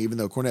Hart thing, even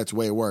though Cornette's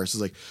way worse.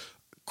 It's like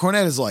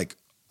Cornette is like,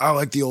 I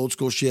like the old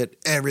school shit.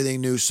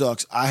 Everything new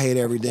sucks. I hate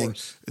everything.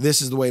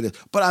 This is the way to.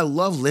 But I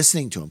love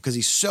listening to him because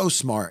he's so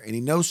smart and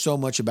he knows so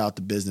much about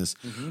the business.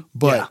 Mm-hmm.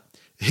 But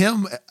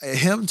him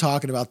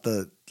talking about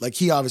like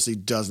he obviously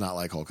does not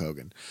like Hulk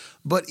Hogan.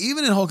 But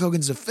even in Hulk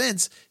Hogan's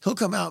defense, he'll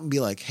come out and be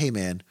like, hey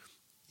man,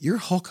 you're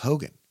Hulk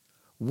Hogan.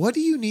 What do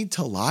you need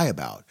to lie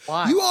about?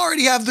 Why? You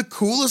already have the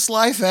coolest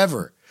life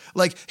ever.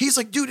 Like, he's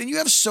like, dude, and you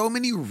have so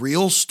many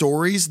real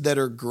stories that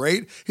are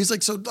great. He's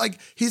like, so like,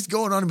 he's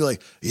going on and be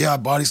like, yeah, I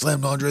body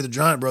slammed Andre the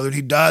Giant, brother, and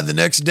he died the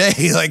next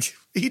day. Like,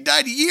 he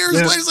died years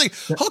later. It's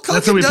like, Hulk Hogan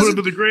that's how we put him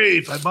to the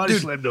grave. I body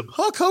slammed him.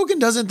 Hulk Hogan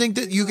doesn't think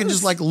that you can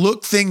just like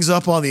look things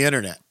up on the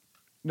internet.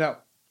 No.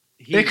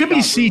 It could be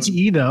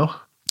CTE, though.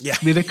 Yeah.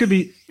 I mean, it could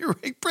be. You're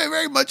right.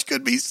 Very much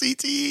could be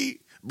CTE,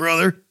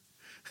 brother.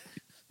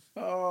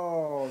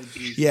 Oh,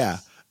 geez. Yeah.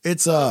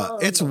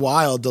 It's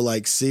wild to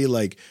like see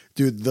like,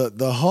 dude,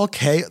 the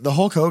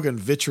Hulk Hogan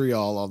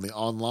vitriol on the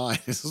online.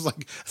 This is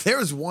like, there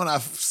was one I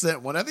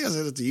sent one. I think I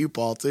sent it to you,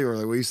 Paul, too, or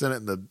like we sent it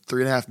in the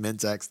 3.5 Men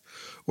text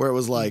where it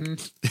was like,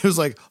 it was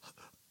like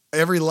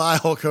every lie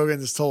Hulk Hogan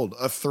has told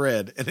a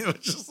thread, and it was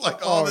just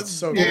like all this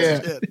so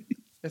shit. good.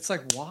 It's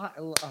like why?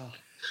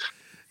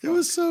 It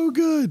was so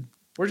good.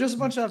 We're just a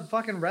bunch of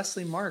fucking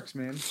wrestling marks,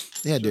 man.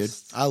 Yeah, dude,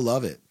 I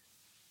love it.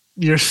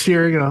 You're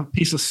searing a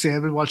piece of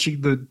salmon watching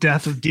the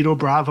death of Dino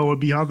Bravo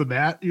and Beyond the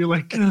Mat. You're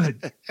like,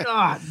 good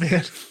God,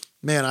 man.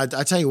 Man, I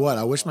tell you what,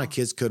 I wish my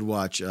kids could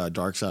watch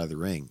Dark Side of the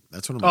Ring.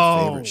 That's one of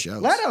my favorite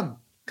shows. Let them.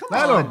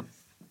 Let them.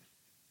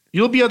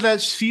 You'll be on that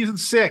season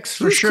 6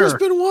 for sure. Chris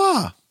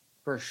Benoit.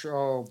 For sure.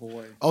 Oh,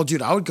 boy. Oh,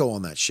 dude, I would go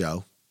on that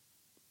show.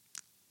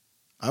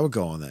 It'd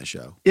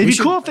be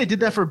cool if they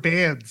did that for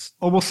bands.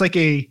 Almost like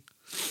a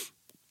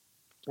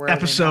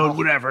episode,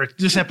 whatever.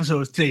 This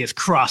episode today is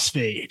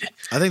Crossfade.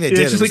 I think they did.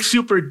 It's just like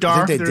super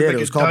dark. I think they did. Like it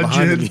was called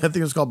Behind the. I think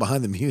it was called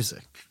Behind the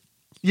Music.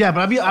 Yeah,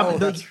 but I mean,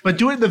 but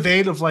do it in the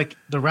vein of like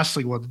the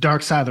wrestling one, the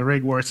Dark Side of the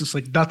Ring, where it's just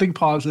like nothing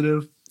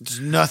positive. There's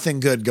nothing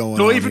good going on.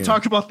 Don't even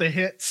talk about the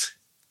hits.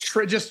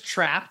 Just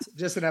Trapped.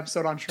 Just an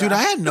episode on Trapped. Dude,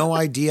 I had no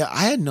idea.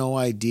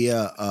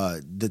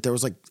 That there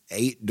was like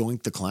 8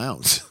 Doink the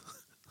Clowns.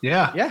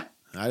 Yeah. Yeah.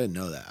 I didn't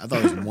know that. I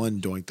thought it was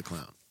one Doink the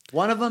Clown.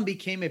 One of them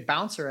became a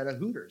bouncer at a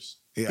Hooters.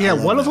 Yeah,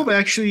 one of them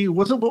actually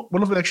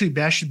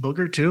Bastion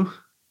Booger too.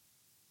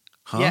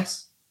 Huh?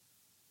 Yes.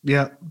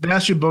 Yeah,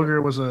 Bastion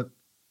Booger was a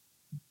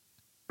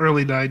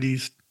early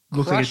 90s.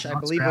 Crush, I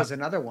believe, was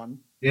another one.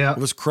 Yeah. It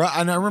was Crush.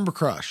 I remember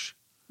Crush.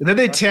 And then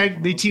they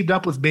teamed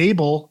up with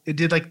Mabel and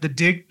did like the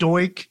Dink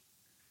Doink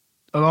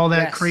and all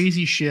that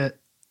crazy shit.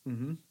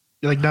 Mm-hmm.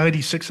 Like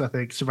 96, I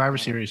think, Survivor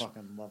Series. I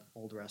fucking love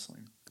old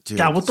wrestling. Dude,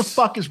 God, what the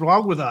fuck is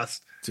wrong with us?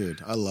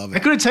 Dude, I love it. I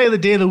couldn't tell you the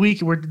day of the week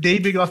and we're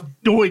naming off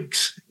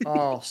doinks.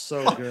 Oh,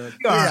 so good.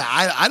 Yeah,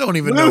 I don't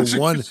even know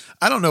one.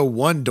 I don't know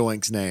one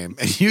Doink's name,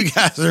 and you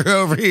guys are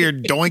over here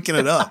doinking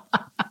it up.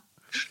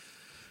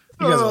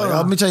 You guys are like,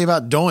 let me tell you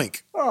about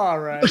Doink. All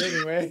right,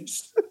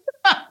 anyways.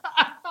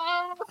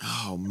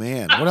 Oh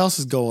man, what else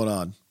is going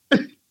on?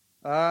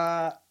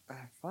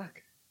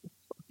 Fuck.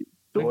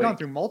 We've gone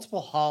through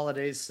multiple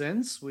holidays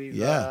since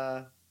we've.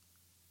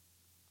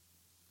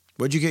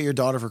 What'd you get your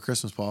daughter for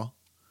Christmas, Paul?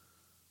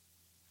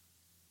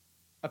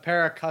 A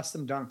pair of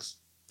custom dunks.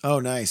 Oh,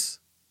 nice.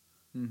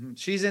 Mm-hmm.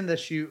 She's in the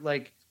shoe,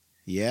 like.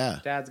 Yeah.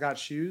 Dad's got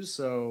shoes,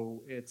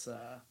 so it's.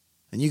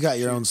 And you got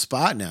your own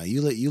spot now.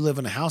 You live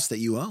in a house that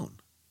you own.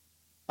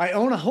 I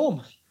own a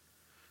home.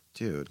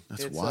 Dude,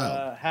 that's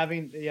wild.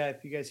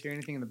 If you guys hear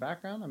anything in the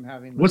background, I'm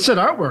having. What's that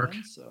artwork?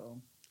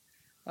 So,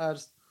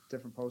 just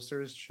different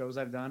posters, shows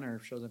I've done or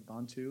shows I've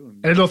gone to.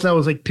 And, I don't know if that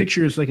was like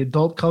pictures, like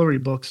adult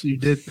coloring books you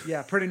did.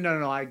 Yeah, pretty.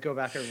 No. I go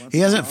back every once. He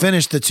hasn't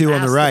finished the 2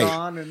 on the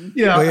right.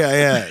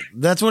 Yeah.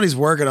 That's what he's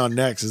working on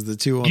next. Is the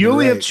 2 on the right. You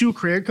only have 2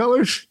 crayon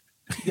colors.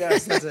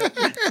 Yes, that's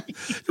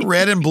it.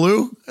 Red and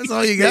blue. That's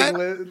all you got.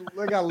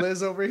 I got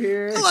Liz over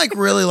here. I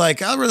really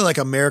like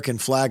American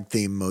flag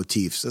theme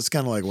motifs. That's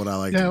kind of like what I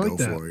like to go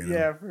for. You know?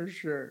 Yeah, for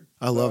sure.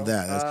 I love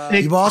that.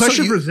 Hey,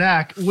 question for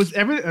Zach: was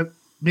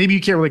maybe you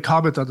can't really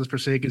comment on this per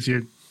se because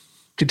you're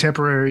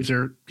contemporaries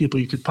or people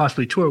you could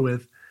possibly tour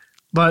with,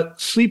 but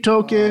Sleep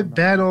Token,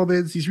 Bad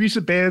Omens, these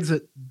recent bands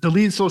that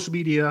deleted social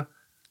media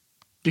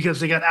because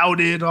they got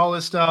outed and all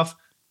this stuff,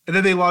 and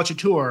then they launch a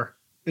tour.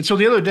 And so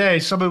the other day,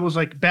 someone was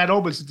like, Bad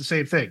Omens did the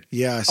same thing.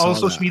 Yeah, I saw all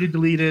social that. media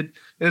deleted.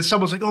 And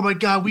someone's like, oh my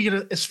God,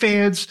 as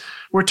fans,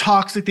 we're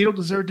toxic. They don't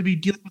deserve to be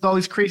dealing with all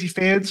these crazy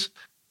fans.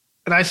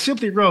 And I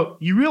simply wrote,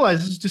 you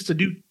realize this is just a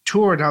new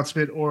tour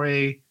announcement or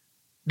a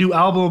new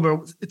album,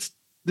 or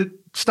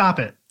stop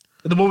it.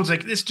 And the woman's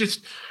like, it's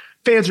just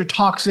fans are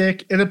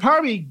toxic. And then part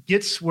of me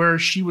gets where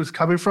she was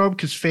coming from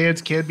because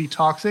fans can be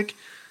toxic.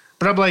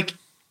 But I'm like,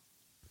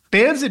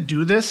 fans that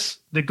do this,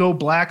 that go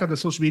black on the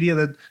social media,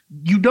 that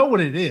you know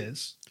what it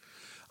is.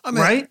 I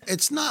mean, right?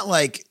 It's not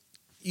like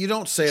you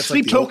don't say it's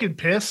Sleep like Token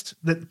pissed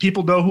that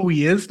people know who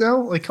he is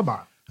now. Like, come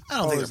on. I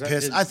don't think they're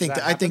pissed. I think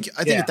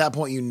at that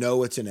point you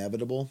know it's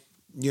inevitable.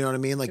 You know what I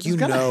mean? Like it's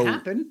gonna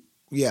happen.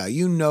 Yeah,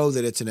 you know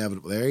that it's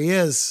inevitable. There he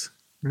is.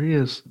 There he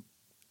is.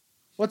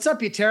 What's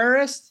up, you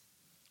terrorist?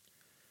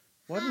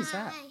 What is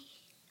that?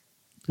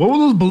 What were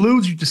those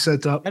balloons you just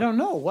sent up? I don't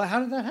know.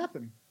 How did that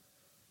happen?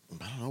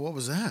 I don't know. What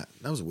was that?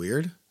 That was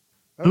weird.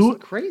 That was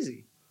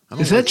crazy.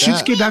 Is that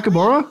Shinsuke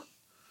Nakamura?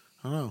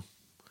 I don't know.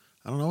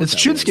 I don't know. What it's that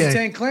Shinsuke. was.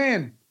 Tan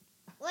Clan.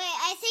 Wait,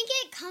 I think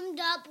it come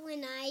up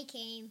when I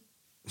came.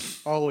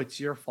 Oh, it's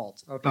your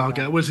fault. Okay. Oh,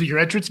 God. Was it your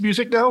entrance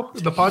music now?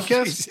 The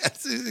podcast?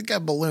 Yes, it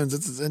got balloons.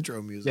 It's his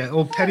intro music. Yeah,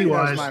 old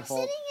Pennywise. my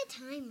fault.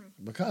 Setting a timer.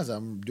 Because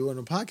I'm doing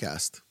a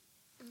podcast.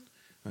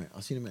 All right,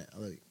 I'll see you in a minute.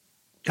 I'll let you.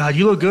 God,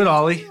 you look good,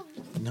 Ollie.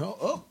 No.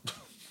 Oh.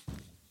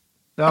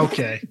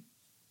 Okay.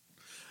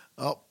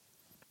 Oh.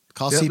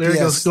 Call Yep, CPS. there it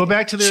goes. Go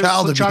back to the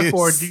chalkboard.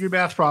 abuse. Do your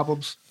math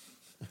problems.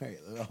 All right,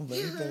 let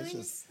me finish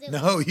this.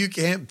 No, you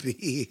can't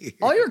be.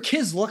 All your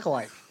kids look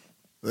alike.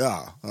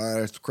 Yeah,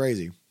 that's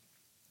crazy.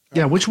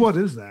 Yeah, which one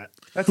is that?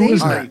 That's Who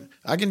is Avery. that? Right,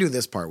 I can do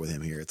this part with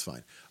him here. It's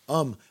fine.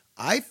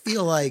 I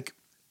feel like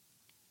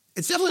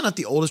it's definitely not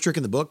the oldest trick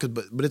in the book,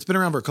 but it's been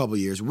around for a couple of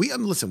years.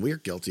 Listen, we're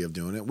guilty of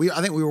doing it.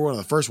 I think we were one of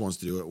the first ones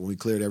to do it when we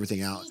cleared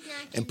everything out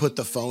and put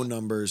the phone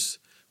numbers.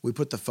 We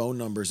put the phone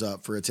numbers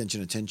up for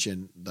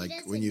attention, like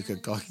when you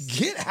could call.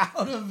 Get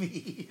out of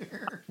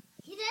here!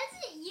 He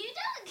doesn't. You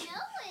don't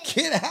know it.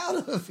 Get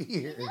out of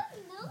here! You don't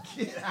know it.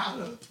 Get out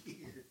of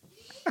here!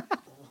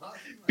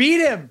 Beat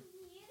him.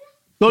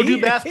 Go do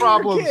math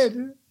problems.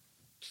 Kid.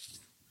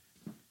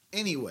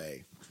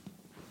 Anyway,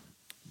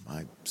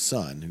 my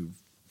son, who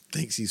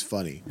thinks he's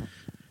funny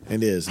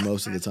and is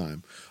most of the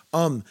time.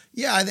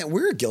 Yeah, I think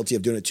we're guilty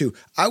of doing it too.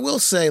 I will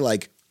say,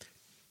 like,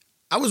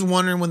 I was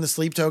wondering when the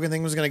sleep token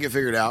thing was going to get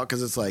figured out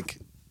because it's like,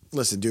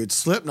 listen, dude,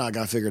 Slipknot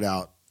got figured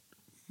out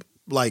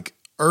like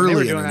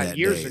early internet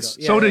days.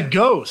 So did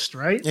Ghost,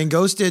 right? And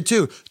Ghost did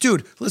too.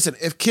 Dude, listen,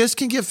 if Kiss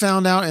can get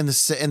found out in the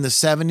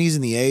 70s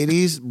and the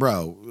 80s,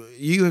 bro,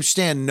 you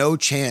stand no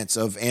chance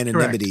of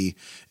anonymity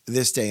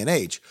this day and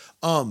age.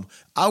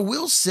 I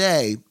will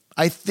say,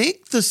 I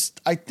think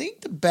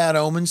the Bad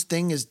Omens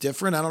thing is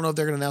different. I don't know if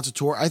they're going to announce a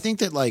tour. I think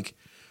that, like,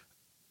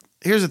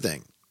 here's the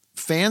thing.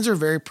 Fans are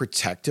very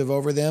protective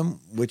over them,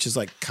 which is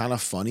like kind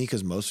of funny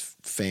because most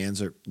fans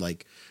are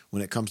like,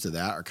 when it comes to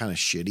that, are kind of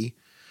shitty.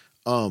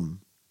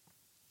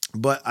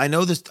 But I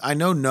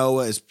know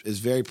Noah is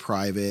very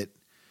private.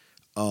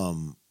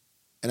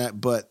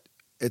 But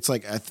it's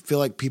like, I feel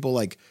like people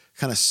like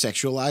kind of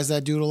sexualize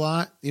that dude a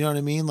lot. You know what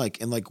I mean?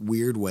 Like in like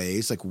weird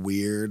ways, like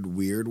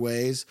weird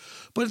ways.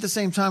 But at the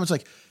same time, it's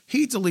like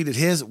he deleted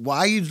his.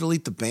 Why you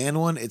delete the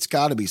band one? It's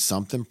got to be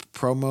something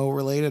promo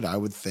related, I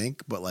would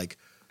think. But like,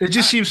 it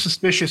just seems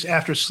suspicious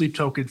after Sleep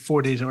Token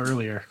 4 days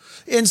earlier.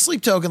 in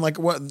Sleep Token, like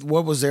what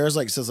was theirs?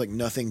 Like, it says like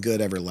nothing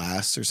good ever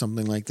lasts or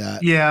something like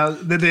that. Yeah,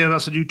 then they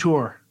announced a new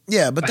tour.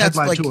 Yeah, but that's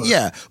like, tour.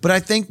 yeah. But I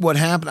think what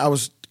happened,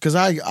 because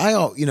I'm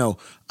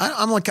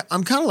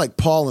kind of like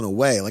Paul in a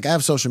way. Like I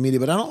have social media,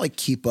 but I don't like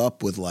keep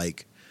up with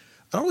like,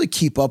 I don't really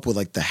keep up with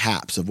like the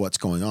haps of what's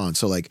going on.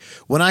 So like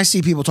when I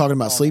see people talking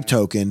about Sleep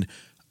Token,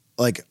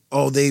 like,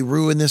 oh, they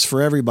ruined this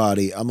for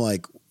everybody. I'm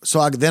like,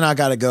 then I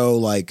got to go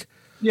like,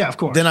 yeah, of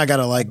course. then I got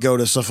to like go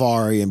to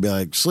Safari and be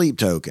like Sleep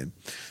Token.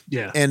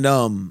 Yeah. And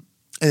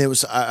it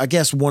was, I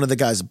guess one of the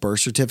guys' birth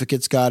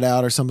certificates got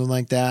out or something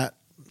like that.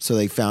 So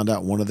they found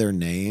out one of their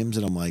names,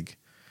 and I'm like,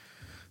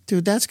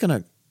 dude, that's going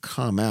to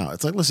come out.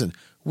 It's like, listen,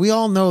 we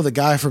all know the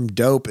guy from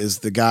Dope is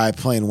the guy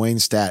playing Wayne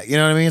Stack. You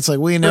know what I mean? It's like,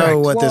 we know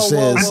what this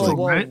is. Whoa, Like,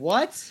 right?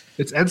 What?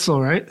 It's Edsel,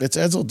 right? it's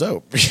Edsel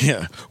Dope.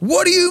 Yeah.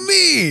 What do you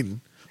mean?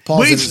 Wayne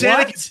Paul's,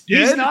 Stack is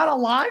He's dead? not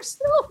alive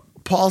still?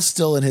 Paul's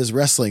still in his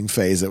wrestling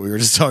phase that we were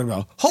just talking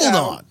about. Hold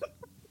on.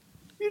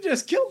 You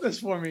just killed this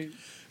for me.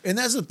 And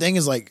that's the thing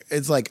is like,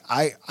 it's like,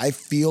 I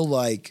feel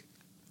like,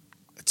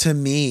 to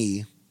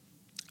me,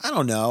 I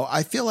don't know.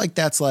 I feel like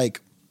that's like,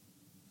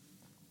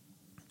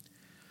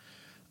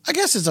 I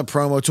guess it's a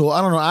promo tool. I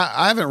don't know.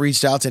 I haven't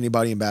reached out to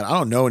anybody in Bad. I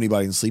don't know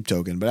anybody in Sleep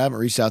Token, but I haven't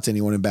reached out to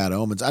anyone in Bad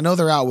Omens. I know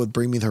they're out with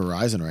Bring Me the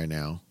Horizon right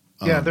now.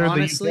 Yeah, they're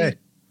Honestly, in the UK.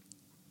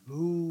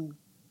 who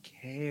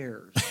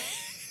cares?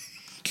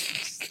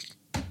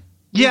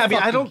 Yeah, I mean,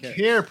 I fucking don't cares?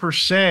 care per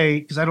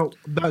se because I'm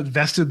not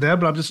invested in them,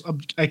 but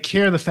I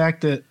care the fact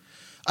that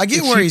I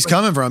get where he's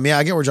coming from. Yeah,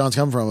 I get where John's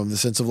coming from in the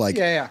sense of like,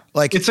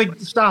 like it's like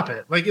stop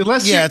it. Like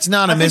unless it's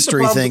not a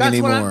mystery thing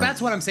anymore.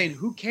 That's what I'm saying.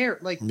 Who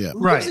cares? Like, who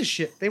gives a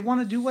shit? They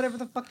want to do whatever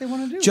the fuck they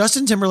want to do.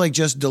 Justin Timberlake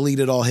just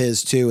deleted all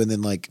his too, and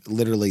then like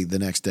literally the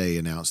next day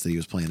announced that he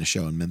was playing a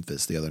show in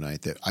Memphis the other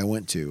night that I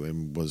went to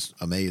and was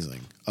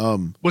amazing.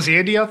 Was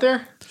Andy out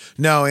there?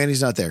 No,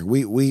 Andy's not there.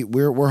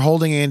 We're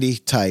holding Andy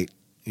tight.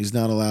 He's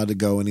not allowed to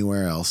go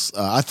anywhere else.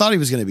 I thought he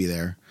was going to be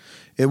there.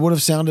 It would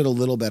have sounded a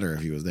little better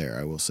if he was there,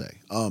 I will say.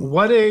 Do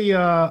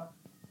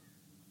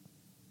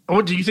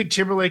you think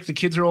Timberlake, the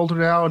kids are older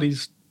now and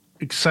he's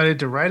excited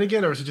to write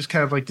again, or is it just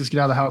kind of like just get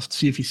out of the house and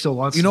see if he still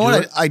wants to do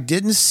it? I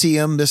didn't see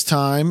him this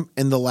time,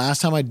 and the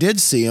last time I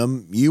did see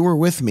him, you were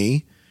with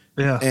me.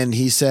 Yeah. And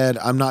he said,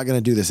 I'm not going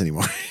to do this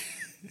anymore.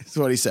 That's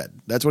what he said.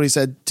 That's what he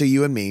said to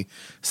you and me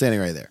standing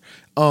right there.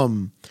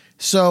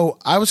 So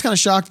I was kind of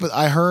shocked, but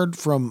I heard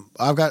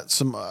I've got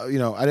some, I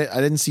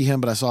didn't see him,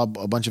 but I saw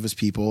a bunch of his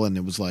people, and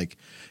it was like,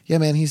 yeah,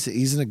 man,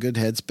 he's in a good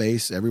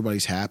headspace.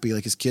 Everybody's happy.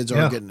 Like his kids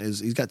are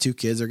he's got 2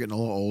 kids. They're getting a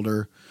little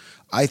older.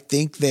 I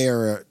think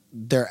they're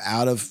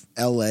out of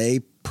LA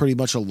pretty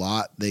much a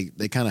lot. They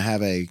kind of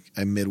have a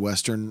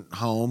Midwestern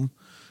home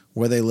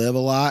where they live a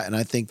lot. And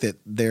I think that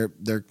they're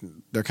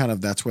kind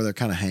of, that's where they're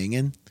kind of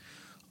hanging.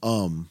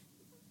 And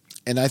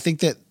I think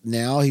that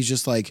now he's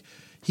just like,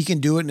 he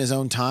can do it in his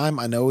own time.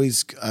 I know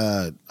he's,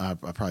 I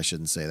probably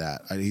shouldn't say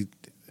that.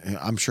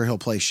 I'm sure he'll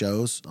play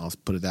shows. I'll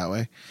put it that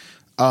way.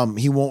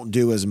 He won't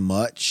do as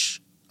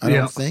much, I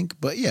don't think.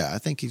 But yeah, I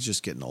think he's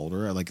just getting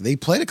older. Like they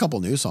played a couple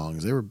new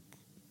songs. They were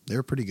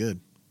pretty good.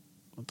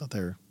 I thought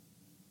they were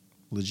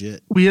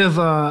legit. We have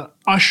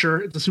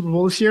Usher at the Super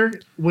Bowl this year.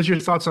 What's your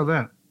thoughts on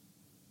that?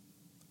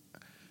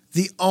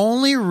 The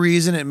only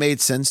reason it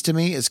made sense to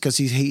me is because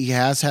he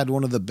has had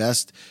one of the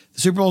best – the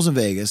Super Bowl's in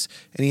Vegas,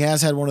 and he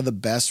has had one of the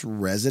best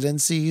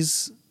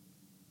residencies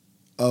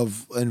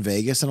in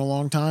Vegas in a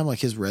long time, like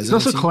his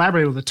residency. He's also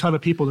collaborated with a ton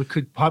of people that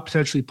could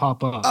potentially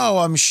pop up. Oh,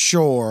 I'm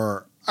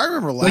sure. I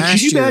remember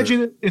last year. Could you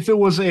imagine if it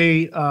was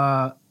a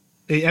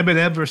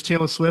Eminem versus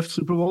Taylor Swift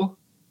Super Bowl?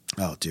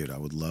 Oh, dude, I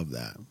would love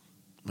that.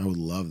 I would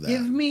love that.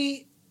 Give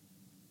me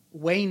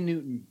Wayne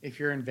Newton if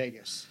you're in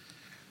Vegas.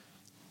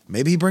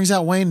 Maybe he brings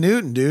out Wayne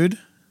Newton, dude.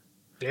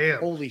 Damn.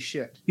 Holy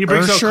shit. He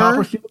brings out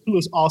Copperfield, who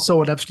is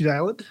also on Epstein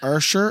Island.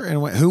 Usher,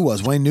 and who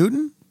was? Wayne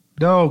Newton?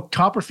 No,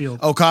 Copperfield.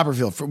 Oh,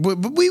 Copperfield.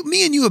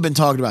 Me and you have been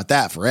talking about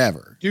that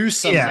forever. Do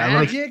some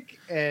magic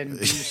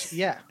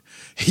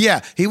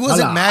Yeah, he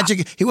wasn't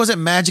magic. He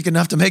wasn't magic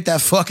enough to make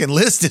that fucking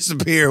list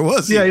disappear,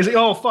 was he? Yeah, he's like,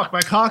 oh fuck,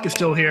 my cock is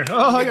still here.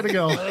 Oh, I gotta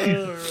go.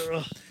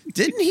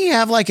 Didn't he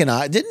have like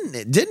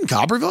didn't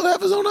Copperfield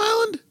have his own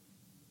island?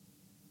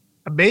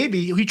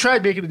 Maybe he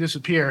tried making it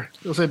disappear.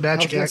 It was like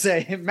Magic. I was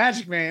gonna say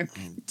Magic Man.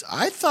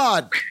 I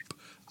thought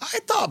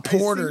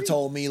Porter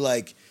told me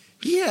like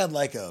he had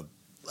like a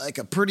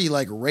pretty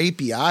like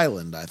rapey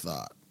island. I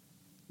thought.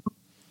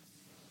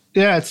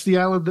 Yeah, it's the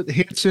island that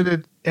Hanson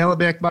and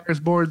Alabama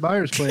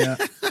Myers play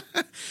at.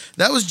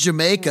 That was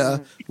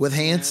Jamaica with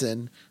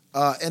Hanson,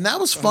 and that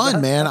was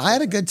fun, man. I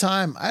had a good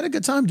time. I had a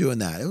good time doing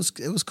that. It was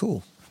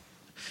cool.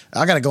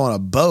 I got to go on a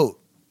boat.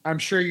 I'm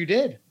sure you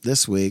did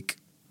this week.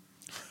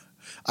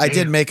 I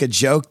did make a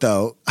joke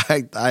though.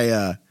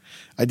 I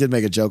did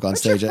make a joke on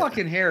stage. Your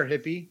fucking hair,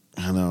 hippie.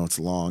 I know it's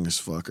long as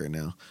fuck right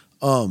now.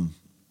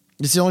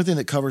 It's the only thing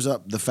that covers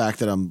up the fact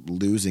that I'm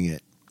losing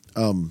it.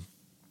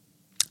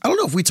 I don't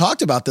know if we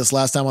talked about this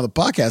last time on the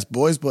podcast,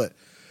 boys, but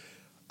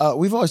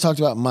we've always talked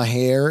about my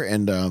hair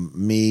and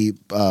me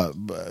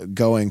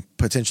going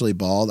potentially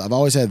bald. I've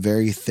always had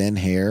very thin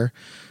hair.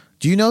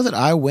 Do you know that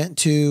I was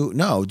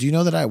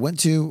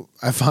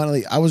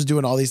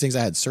doing all these things.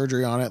 I had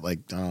surgery on it, like,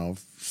 I don't know,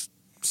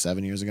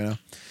 7 years ago now.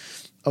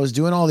 I was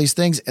doing all these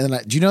things. And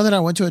then do you know that I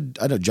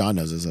know John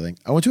knows this, I think.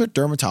 I went to a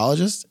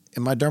dermatologist,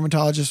 and my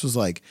dermatologist was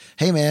like,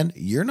 hey man,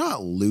 you're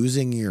not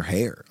losing your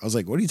hair. I was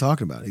like, what are you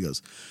talking about? He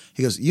goes,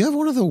 you have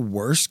one of the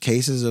worst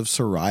cases of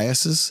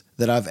psoriasis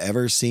that I've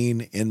ever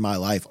seen in my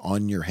life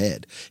on your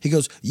head. He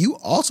goes, you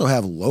also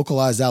have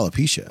localized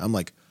alopecia. I'm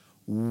like,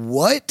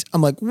 what?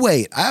 I'm like,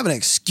 wait, I have an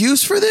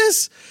excuse for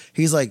this?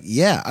 He's like,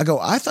 yeah. I go,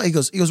 he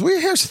goes, well,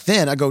 your hair's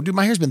thin. I go, dude,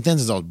 my hair's been thin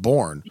since I was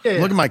born. Yeah.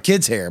 Look at my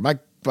kids' hair. My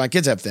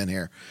kids have thin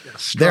hair.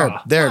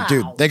 They're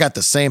dude, they got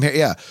the same hair.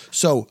 Yeah.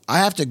 So I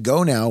have to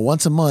go now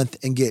once a month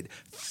and get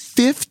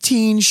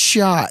 15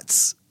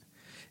 shots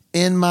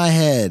in my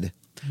head.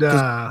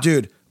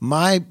 Dude,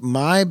 my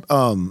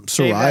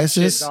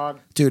psoriasis,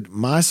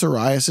 my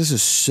psoriasis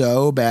is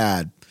so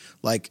bad.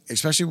 Like,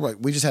 especially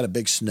we just had a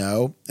big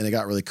snow and it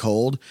got really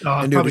cold.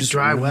 And dude, probably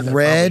dry weather.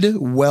 Red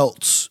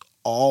welts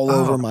all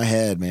over my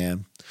head,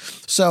 man.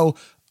 So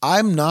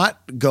I'm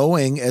not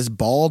going as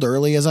bald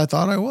early as I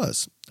thought I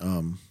was.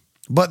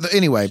 But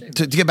anyway,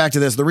 to get back to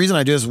this, the reason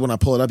I do this is when I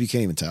pull it up, you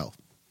can't even tell.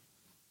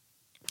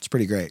 It's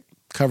pretty great.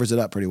 Covers it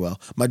up pretty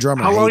well. My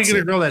drummer How long are you going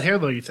to grow that hair,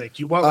 though, you think?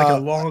 You want like a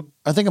long...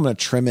 I think I'm going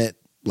to trim it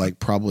like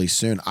probably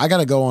soon. I got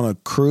to go on a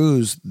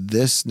cruise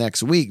this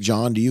next week.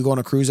 John, do you go on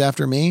a cruise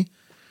after me?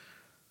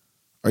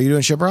 Are you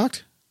doing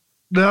Shiprocked?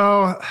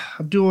 No,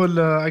 I'm doing,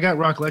 I got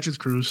Rock Legends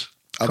Cruise.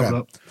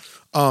 coming up.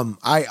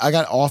 I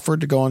got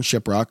offered to go on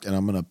Shiprocked, and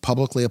I'm going to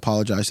publicly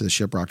apologize to the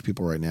Shiprocked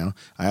people right now.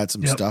 I had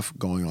some stuff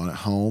going on at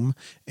home,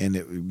 and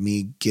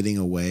me getting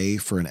away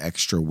for an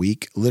extra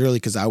week, literally,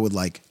 because I would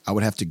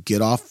have to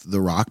get off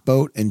the rock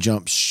boat and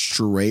jump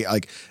straight.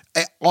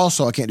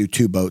 Also, I can't do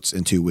 2 boats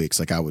in 2 weeks.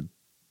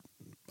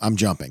 I'm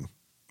jumping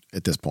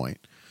at this point.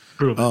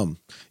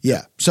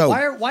 Yeah. So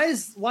why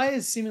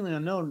is Seemingly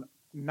Unknown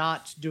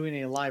not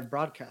doing a live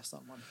broadcast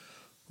on one?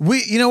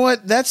 You know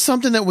what? That's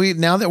something that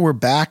now that we're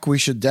back, we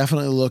should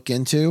definitely look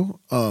into.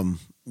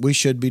 We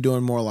should be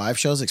doing more live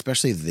shows,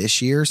 especially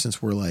this year,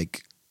 since we're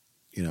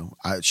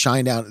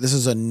Shinedown. This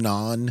is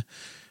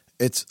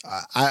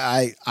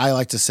I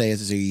like to say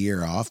it's a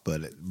year off,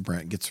 but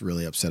Brent gets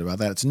really upset about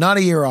that. It's not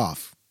a year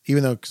off,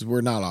 even though, because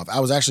we're not off. I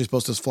was actually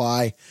supposed to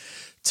fly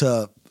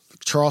to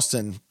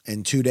Charleston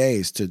in 2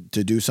 days to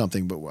do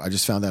something, but I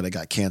just found out it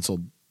got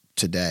canceled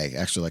today,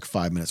 actually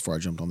 5 minutes before I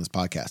jumped on this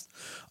podcast.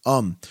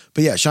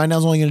 But yeah,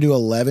 Shinedown's only going to do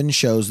 11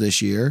 shows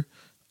this year,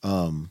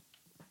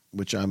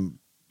 which I'm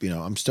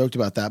stoked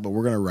about that, but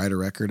we're going to write a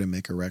record and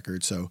make a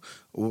record. So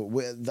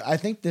I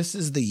think this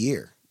is the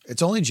year.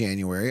 It's only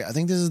January. I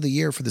think this is the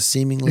year for the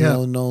Seemingly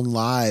Unknown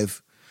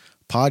live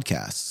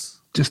podcasts.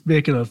 Just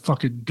making a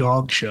fucking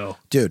dog show.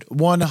 Dude,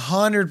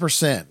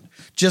 100%.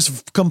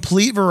 Just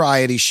complete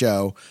variety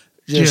show.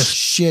 Just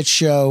shit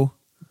show.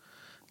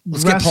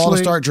 Let's get Paul to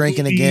start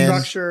drinking again.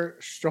 Structure.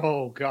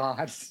 Oh,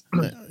 God.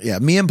 Yeah,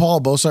 me and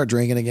Paul both start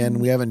drinking again.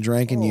 We haven't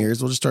drank in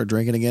years. We'll just start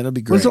drinking again. It'll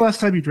be great. When's the last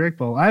time you drank,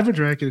 Paul? I haven't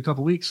drank in a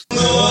couple weeks.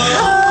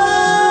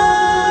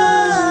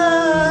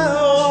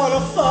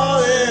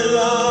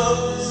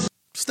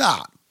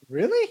 Stop.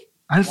 Really?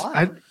 I've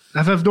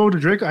known to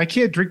drink. I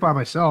can't drink by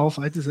myself.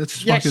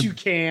 You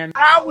can.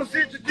 I was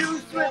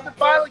introduced with the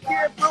violent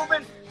care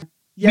improvement.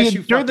 Yes,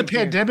 during the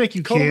pandemic,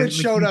 you COVID can't.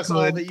 showed us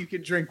all that you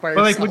can drink by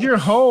but yourself. when you're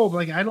home,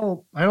 I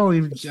don't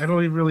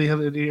even really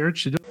have any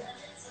urge to do it.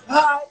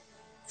 Hot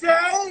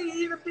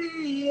day to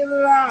be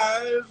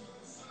alive.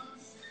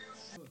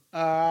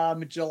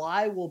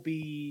 July will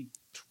be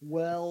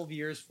 12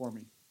 years for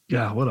me.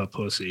 Yeah, what a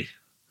pussy.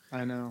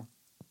 I know.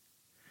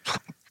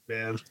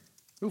 Man.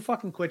 Who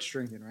fucking quits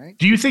drinking, right?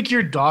 Do you think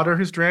your daughter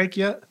has drank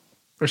yet?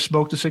 Or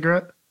smoked a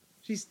cigarette?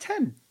 She's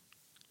 10.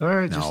 All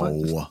right.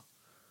 No.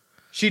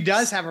 She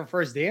does have her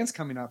first dance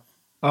coming up.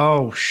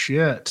 Oh,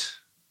 shit.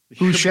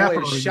 Who's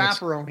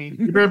chaperoning?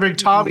 You better bring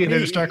Tommy in there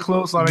to start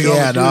clotheslining.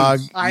 Yeah,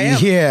 dog. I am.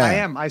 Yeah. I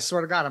am. I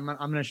swear to God, I'm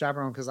going to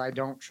chaperone because I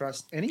don't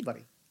trust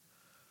anybody.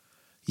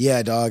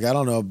 Yeah, dog. I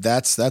don't know.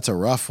 That's a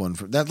rough one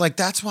for that.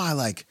 That's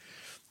why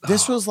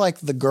this was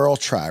the girl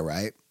try,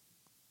 right?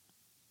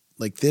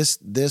 This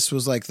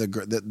was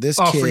this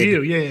kid. For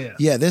you, yeah.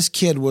 Yeah, this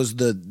kid was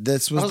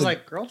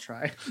girl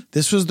try.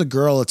 This was the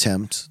girl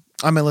attempt.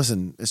 I mean,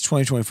 listen, it's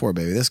 2024,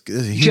 baby.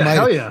 He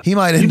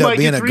might end up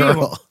being a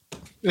girl.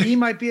 He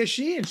might be a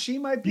she, and she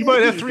might be. You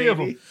might have 3 of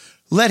them.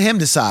 Let him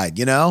decide.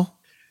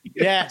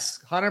 Yes,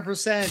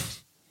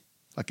 100%.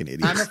 Fucking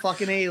idiot. I'm a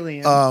fucking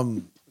alien.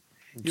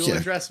 You'll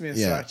address me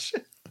as such.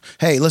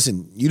 Hey,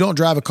 listen, you don't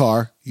drive a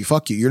car. It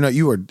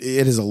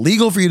is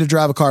illegal for you to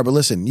drive a car, but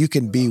listen, you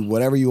can be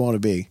whatever you want to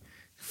be.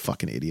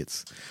 Fucking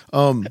idiots.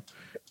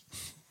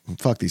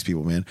 Fuck these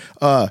people, man.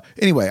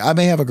 Anyway, I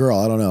may have a girl.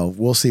 I don't know.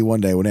 We'll see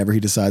one day whenever he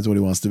decides what he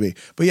wants to be.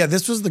 But yeah,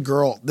 this was the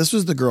girl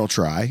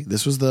try.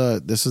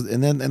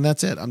 And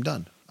that's it. I'm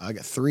done. I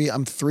got 3.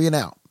 I'm 3 and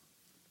out.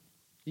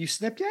 You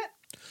snipped yet?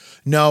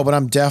 No, but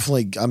I'm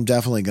definitely going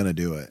to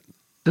do it.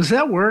 Does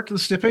that work, the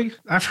snipping?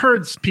 I've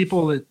heard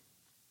people that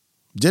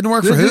didn't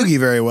work for Hoogie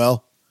very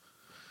well.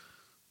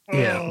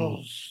 Yeah.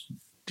 Oh,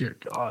 dear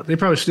God. They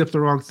probably snipped the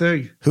wrong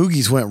thing.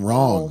 Hoogie's went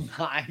wrong.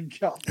 Oh my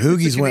God.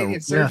 Hoogie's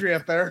went surgery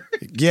up there.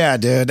 Yeah,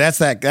 dude. That's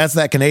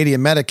that Canadian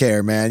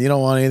Medicare, man. You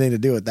don't want anything to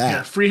do with that.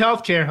 Yeah, free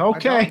healthcare.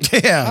 Okay.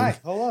 Yeah. Hi,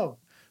 hello.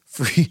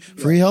 Free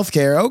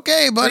healthcare.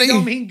 Okay, buddy. Free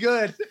don't mean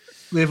good.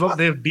 They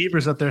have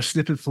beavers up there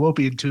snipping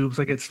fallopian tubes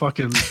like it's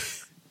fucking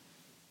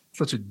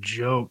such a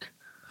joke.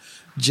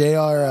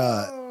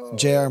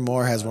 J.R.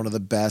 Moore has one of the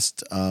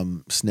best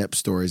snip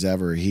stories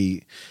ever.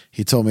 He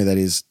told me that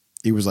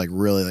he was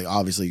really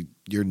obviously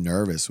you're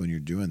nervous when you're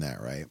doing that,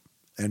 right?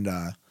 And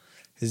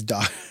his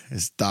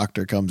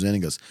doctor comes in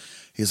and goes,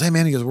 hey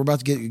man, he goes, we're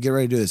about to get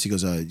ready to do this. He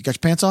goes, you got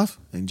your pants off?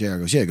 And J.R.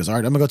 goes, yeah. He goes, all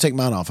right, I'm gonna go take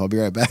mine off. I'll be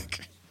right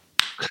back.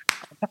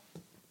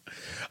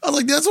 I was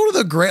like, that's one of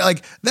the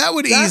great, that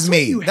would ease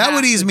me. That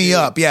would ease me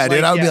up. Yeah,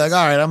 dude. I would be like,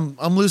 all right,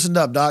 I'm loosened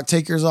up, doc.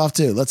 Take yours off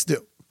too. Let's do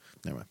it.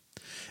 Never mind.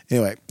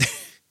 Anyway.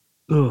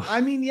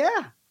 I mean,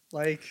 yeah.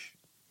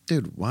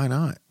 Dude, why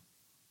not?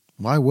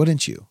 Why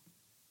wouldn't you?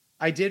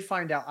 I did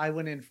find out. I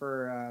went in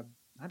for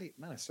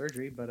not a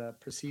surgery, but a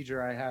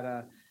procedure. I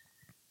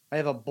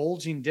have a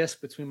bulging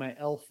disc between my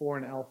L4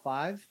 and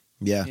L5.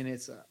 Yeah, and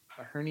it's a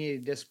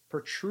herniated disc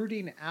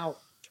protruding out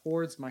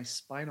towards my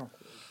spinal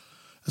cord.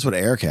 That's what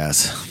Eric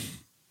has.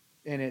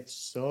 And it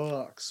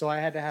sucks. So I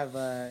had to have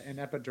an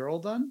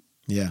epidural done.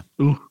 Yeah.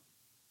 Ooh.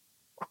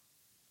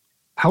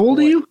 How old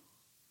are you?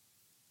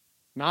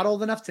 Not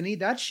old enough to need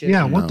that shit.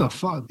 Yeah, what the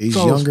fuck? He's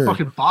younger.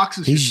 Fucking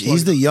boxes.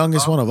 He's the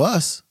youngest one of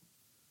us.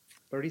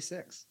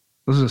 36.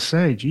 What was I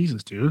say?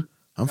 Jesus, dude.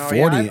 I'm No, 40.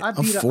 yeah,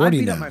 I'm 40 I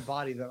beat now. up my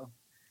body though.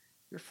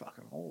 You're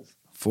fucking old.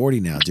 40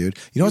 now, dude.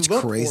 You know what's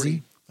look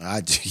crazy?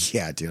 I do.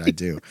 Yeah, dude, I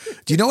do.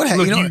 Do you know what?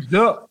 Look, you know, used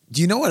up.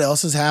 do you know what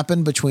else has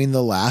happened between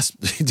the last?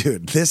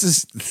 Dude, this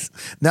is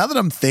now that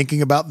I'm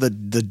thinking about the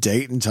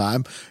date and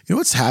time. You know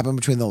what's happened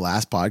between the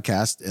last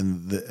podcast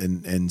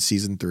and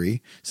season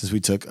 3 since we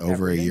took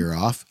over a year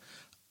off?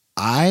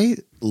 I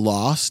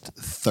lost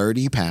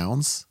 30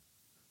 pounds.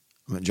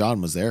 I mean,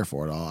 John was there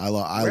for it all. I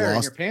Where, in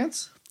lost your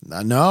pants?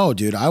 No,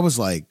 dude. I was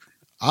like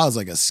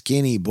a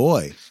skinny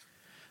boy.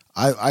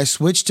 I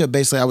switched to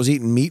basically I was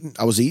eating meat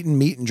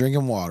and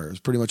drinking water. It was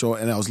pretty much all,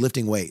 and I was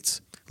lifting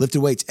weights.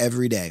 Lifted weights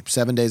every day,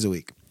 7 days a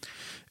week.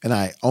 And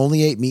I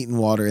only ate meat and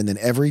water, and then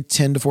every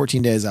 10 to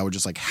 14 days I would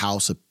just like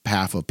house a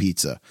half a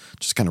pizza.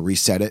 Just kind of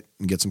reset it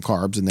and get some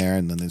carbs in there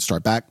and then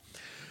start back.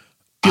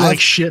 Feel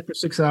like shit for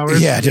 6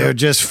 hours. Yeah, dude,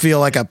 just feel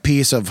like a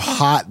piece of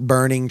hot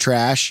burning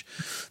trash.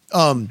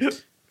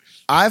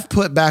 I've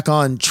put back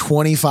on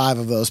 25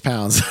 of those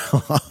pounds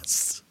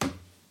lost.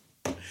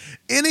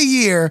 In a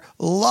year,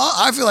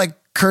 I feel like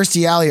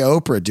Kirstie Alley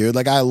Oprah, dude.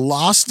 Like I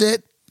lost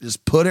it,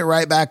 just put it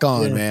right back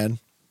on, man.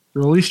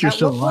 Well, at least you're At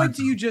still what alive. point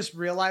do you just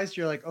realize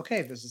you're like,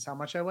 okay, this is how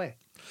much I weigh?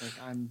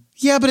 Like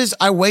Yeah, but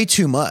I weigh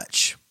too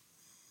much.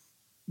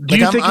 Do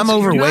you think I'm it's-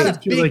 overweight. You're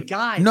not a big Like,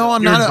 guy. No, though.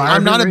 I'm Your not.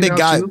 I'm not a environment big right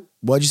guy. now, too?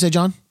 What'd you say,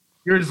 John?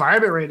 Your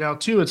environment right now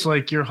too. It's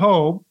like you're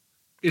home.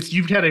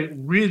 You've had a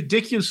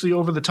ridiculously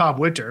over the top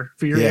winter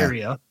for your Yeah.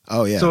 area.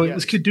 Oh yeah. So it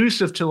was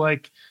conducive to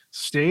like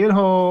staying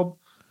home,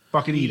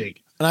 fucking eating.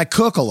 And I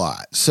cook a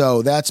lot,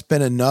 so that's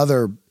been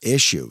another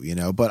issue, you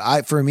know.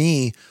 But for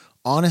me,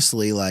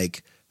 honestly,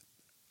 like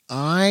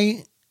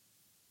when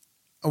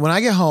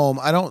I get home,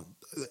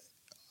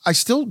 I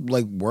still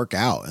like work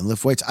out and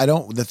lift weights.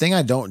 The thing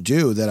I don't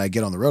do that I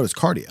get on the road is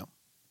cardio.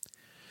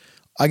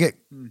 I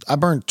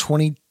burn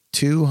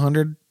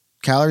 2,200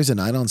 calories a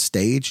night on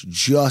stage,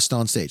 just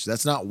on stage.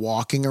 That's not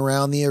walking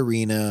around the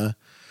arena,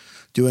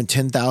 doing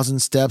 10,000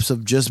 steps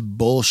of just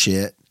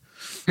bullshit.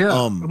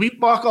 Yeah, we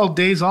walk all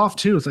days off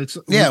too. It's like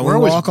Yeah, we're we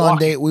always walk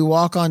walking. we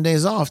walk on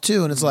days off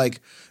too, and it's like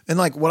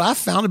what I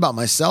found about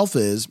myself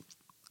is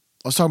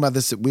I was talking about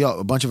this.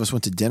 A bunch of us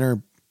went to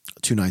dinner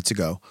 2 nights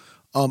ago.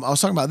 I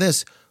was talking about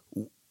this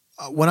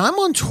when I'm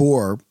on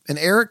tour, and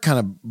Eric kind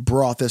of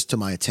brought this to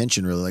my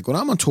attention. Really, like when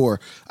I'm on tour,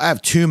 I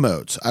have 2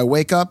 modes. I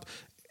wake up,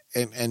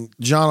 and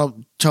John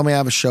will tell me I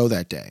have a show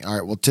that day. All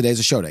right, well today's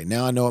a show day.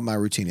 Now I know what my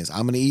routine is.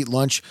 I'm going to eat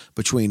lunch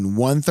between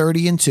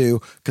 1:30 and 2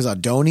 because I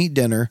don't eat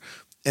dinner.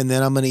 And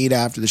then I'm going to eat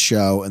after the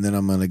show, and then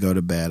I'm going to go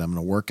to bed. I'm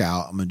going to work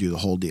out. I'm going to do the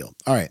whole deal.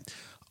 All right.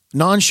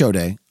 Non-show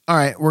day. All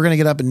right. We're going to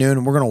get up at noon,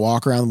 and we're going to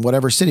walk around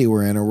whatever city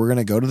we're in, or we're going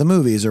to go to the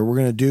movies, or we're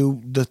going to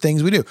do the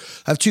things we do.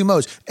 I have 2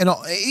 modes. And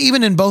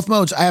even in both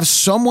modes, I have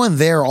someone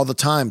there all the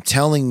time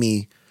telling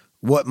me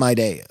what my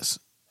day is.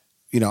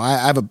 You know, I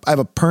have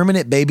a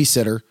permanent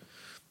babysitter,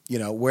 you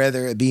know,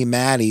 whether it be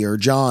Maddie or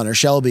John or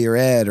Shelby or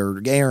Ed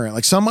or Aaron.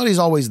 Like somebody's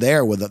always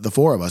there with the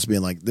 4 of us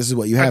being like, this is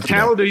what you have A to do.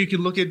 calendar you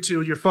can look into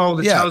on your phone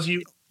that tells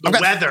you the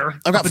weather.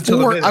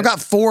 I've got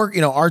 4,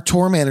 you know, our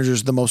tour manager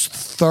is the most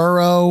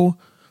thorough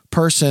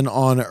person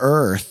on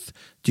earth.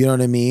 Do you know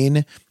what I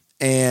mean?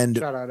 And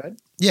Shout out, Ed.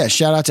 yeah,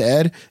 shout out to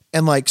Ed.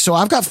 And like, so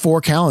I've got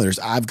 4 calendars.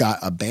 I've got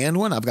a band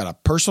one. I've got a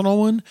personal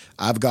one.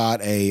 I've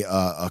got a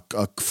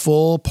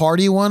full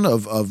party one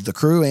of the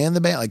crew and the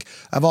band. Like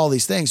I have all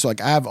these things. So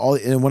like I have all,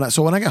 and when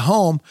I get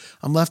home,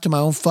 I'm left to my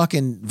own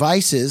fucking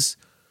vices.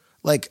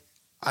 Like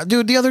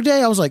dude, the other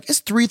day I was like,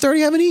 it's 3:30. I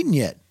haven't eaten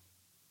yet.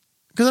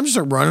 Because I'm just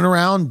like running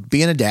around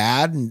being a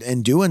dad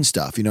and doing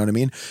stuff, you know what I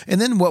mean?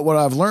 And then what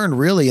I've learned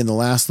really in the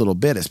last little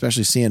bit,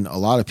 especially seeing a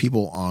lot of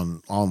people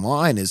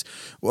online is,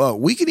 well,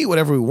 we can eat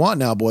whatever we want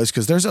now, boys,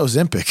 because there's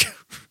Ozempic.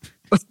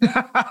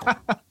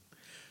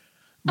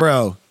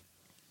 Bro.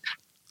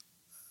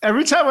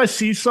 Every time I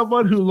see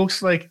someone who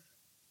looks like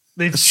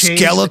they've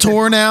changed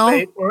Skeletor now?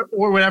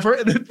 or whatever,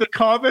 and the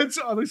comments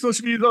on the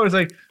social media is always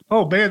like,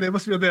 oh man, they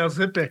must be on the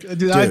Ozempic.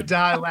 Dude, I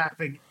die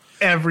laughing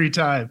every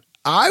time.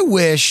 I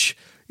wish...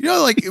 You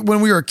know, like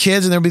when we were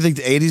kids and there'd be like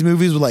the 80s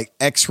movies with like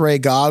X-ray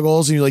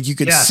goggles and you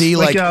could see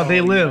like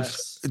they live.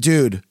 Yes.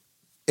 Dude,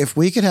 if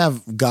we could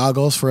have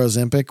goggles for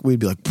Ozempic, we'd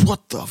be like,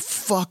 what the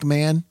fuck,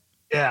 man?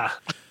 Yeah.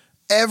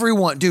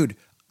 Everyone, dude,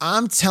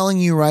 I'm telling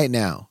you right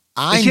now,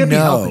 I can't be know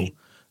healthy.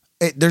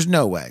 there's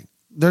no way.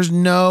 There's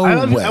no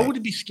way. I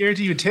wouldn't be scared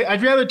to even take.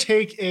 I'd rather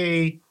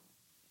play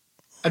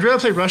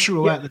Russian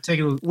roulette than take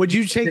it. Would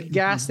you take a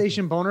gas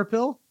station boner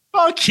pill?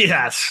 Fuck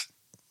yes.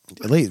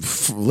 At least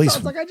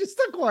Sounds like I just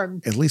took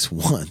one. at least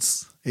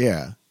once.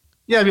 Yeah.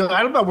 Yeah, I mean,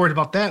 I'm not worried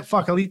about that.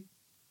 Fuck, I'll eat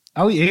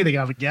anything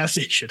out of a gas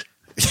station.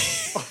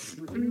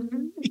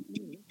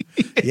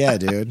 Yeah,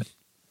 dude.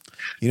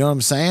 You know what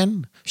I'm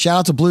saying? Shout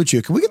out to Blue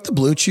Chew. Can we get the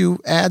Blue Chew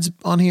ads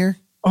on here?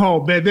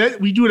 Oh man,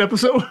 we do an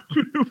episode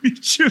where we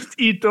just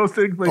eat those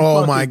things. Like Oh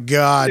fucking- my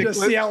God.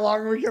 Just see how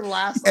long we can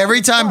last.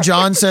 Every time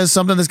John says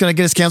something that's going to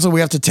get us canceled,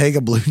 we have to take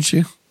a Blue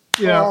Chew.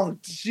 Yeah. Oh,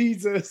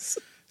 Jesus.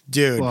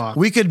 Dude, Fuck.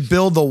 we could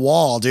build the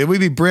wall, dude. We'd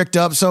be bricked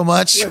up so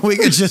much. We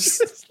could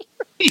just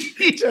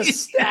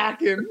Just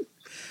stacking.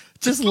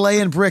 Just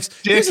laying bricks.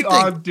 Here's the Dick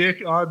thing. on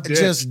dick on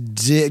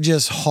dick.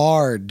 Just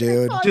hard,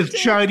 dude. Just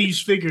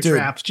Chinese finger Dude.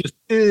 traps. Just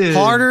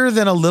Harder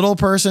than a little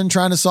person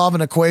trying to solve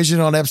an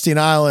equation on Epstein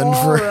Island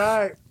All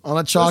right. on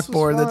a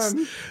chalkboard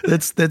fun.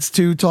 that's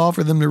too tall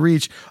for them to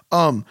reach.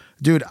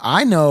 Dude,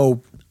 I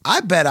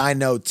bet I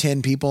know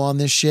 10 people on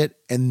this shit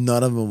and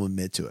none of them will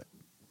admit to it.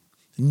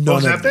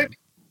 None of them. Ozempic?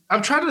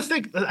 I'm trying to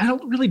think. I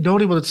don't really know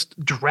anyone that's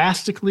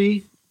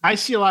drastically. I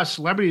see a lot of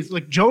celebrities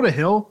like Jonah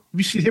Hill. Have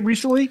you seen him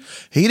recently?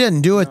 He didn't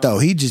do it though.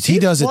 He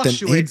does it.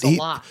 Fluctuates a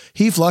lot.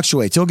 He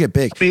fluctuates. He'll get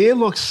big. I mean, it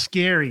looks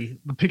scary.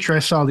 The picture I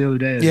saw the other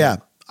day. Yeah.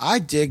 I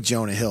dig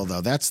Jonah Hill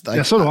though. That's like,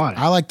 Yeah, so do I.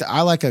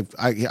 I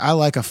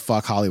like a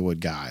fuck Hollywood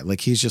guy.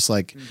 Like he's just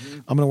like,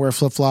 I'm gonna wear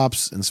flip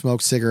flops and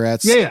smoke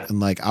cigarettes. Yeah. And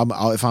like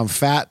if I'm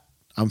fat,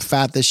 I'm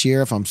fat this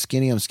year. If I'm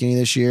skinny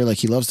this year. Like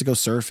he loves to go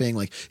surfing.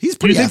 Like he's Do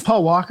pretty. you think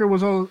Paul Walker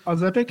was on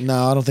Ozempic?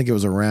 No, I don't think it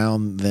was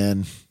around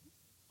then.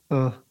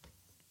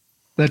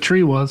 That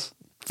tree was.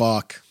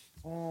 Fuck.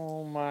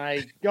 Oh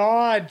my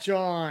God,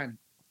 John.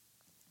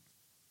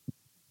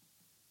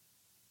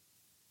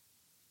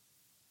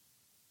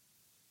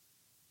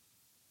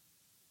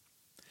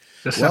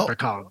 The separate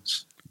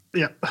columns.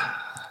 Yeah.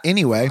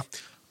 Anyway,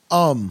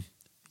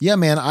 yeah,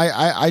 man,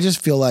 I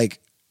just feel like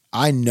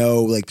I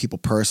know like people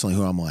personally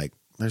who I'm like,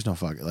 there's no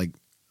fuck, like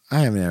I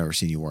haven't ever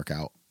seen you work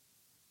out.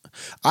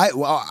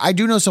 I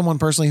do know someone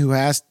personally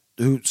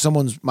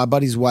someone's my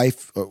buddy's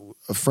wife,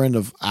 a friend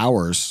of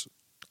ours,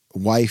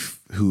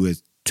 wife who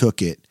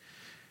took it,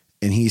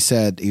 and he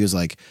was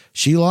like,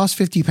 she lost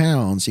 50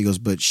 pounds. He goes,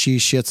 but she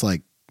shits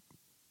like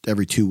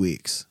every 2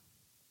 weeks.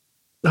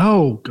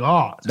 Oh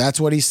God. That's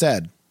what he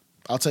said.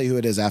 I'll tell you who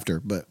it is after,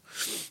 but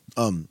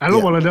I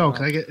don't want to know.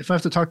 If I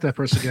have to talk to that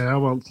person again, I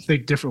will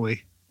think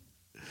differently.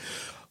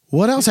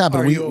 What else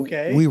happened? Are you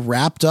okay? We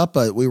wrapped up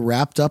a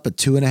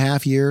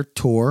 2.5 year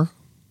tour.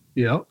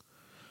 Yep.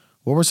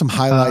 What were some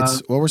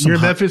highlights? What were some your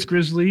Memphis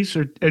Grizzlies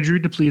are injury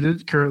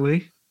depleted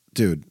currently?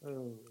 Dude,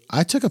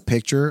 I took a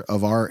picture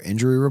of our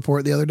injury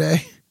report the other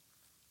day.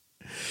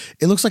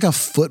 It looks like a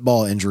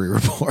football injury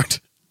report.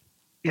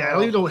 Yeah, I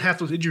don't even know what half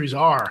those injuries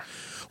are.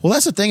 Well,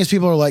 that's the thing is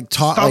people are like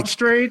Stump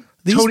strain.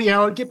 Tony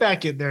Allen, get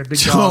back in there. Big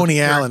Tony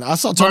dog. Allen. I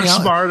saw Tony Mark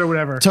Allen. Smart or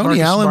whatever. Tony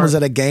Marcus Allen Smart. was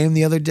at a game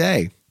the other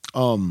day.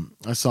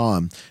 I saw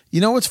him.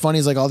 You know what's funny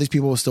is like all these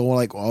people still want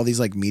like all these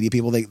like media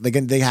people.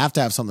 They have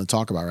to have something to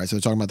talk about, right? So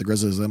they're talking about the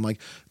Grizzlies. I'm like,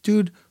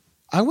 dude,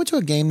 I went to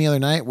a game the other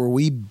night where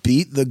we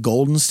beat the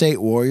Golden State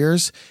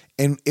Warriors,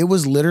 and it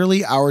was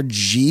literally our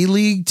G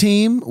League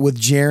team with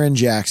Jaren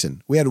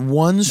Jackson. We had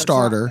one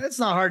starter. It's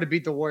not hard to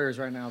beat the Warriors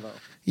right now, though.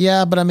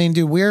 Yeah, but I mean,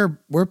 dude,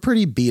 we're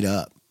pretty beat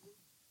up.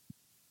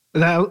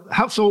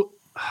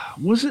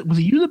 Was it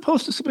you that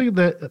posted something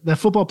that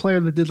football player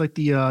that did like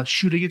the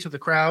shooting into the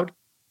crowd,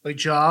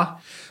 like Ja?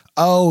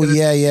 Oh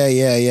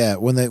yeah.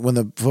 When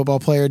the football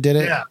player did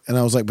it, Yeah. And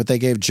I was like, but they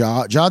gave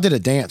Ja did a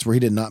dance where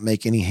he did not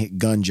make any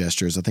gun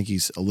gestures. I think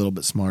he's a little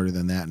bit smarter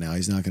than that now.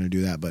 He's not going to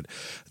do that. But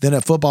then a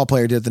football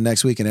player did it the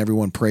next week, and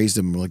everyone praised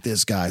him. We're like,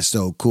 this guy's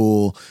so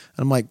cool.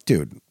 And I'm like,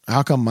 dude,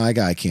 how come my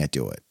guy can't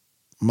do it?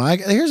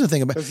 Here's the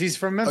thing about because he's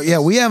from Memphis. yeah,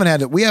 we haven't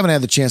had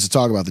the chance to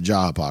talk about the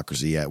Ja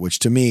hypocrisy yet, which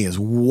to me is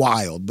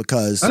wild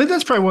because I think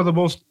that's probably one of the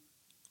most.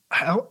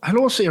 I don't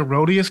want to say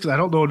erroneous because I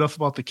don't know enough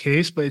about the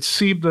case, but it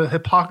seemed the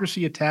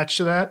hypocrisy attached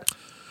to that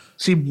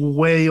seemed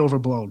way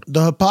overblown.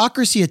 the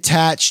hypocrisy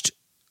attached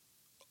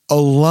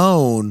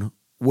alone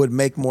would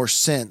make more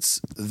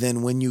sense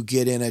than when you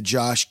get in a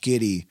Josh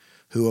Giddey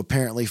who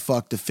apparently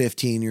fucked a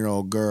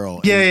 15-year-old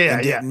girl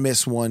and didn't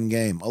miss one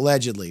game.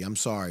 Allegedly. I'm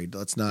sorry.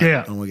 Let's not.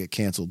 I don't want to get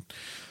canceled.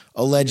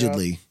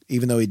 Allegedly,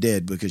 even though he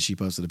did because she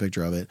posted a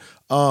picture of it.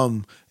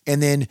 And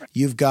then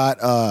you've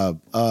got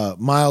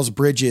Miles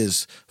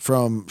Bridges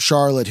from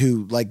Charlotte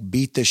who like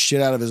beat the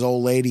shit out of his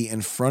old lady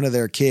in front of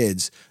their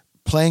kids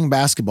playing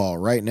basketball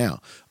right now.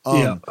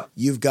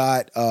 You've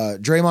got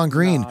Draymond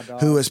Green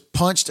who has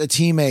punched a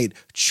teammate,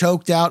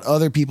 choked out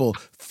other people,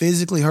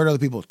 physically hurt other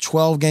people,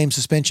 12-game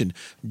suspension.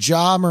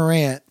 Ja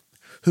Morant,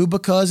 who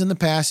because in the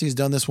past he's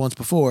done this once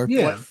before,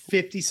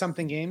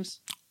 50-something games?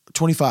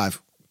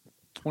 25,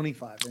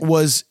 25.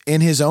 was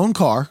in his own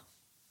car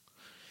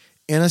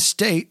in a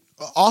state,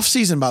 off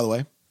season by the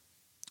way,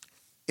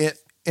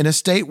 in a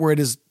state where it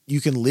is you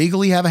can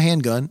legally have a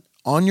handgun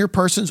on your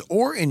persons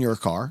or in your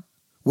car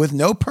with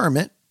no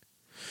permit.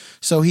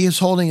 So he is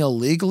holding a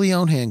legally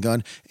owned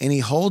handgun and he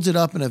holds it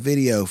up in a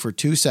video for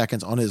 2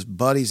 seconds on his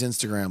buddy's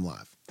Instagram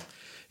live.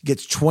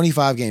 Gets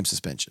 25-game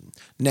suspension.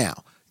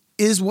 Now,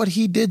 is what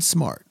he did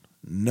smart?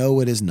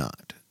 No, it is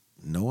not.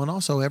 No one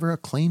also ever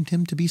acclaimed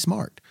him to be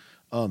smart.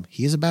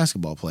 He is a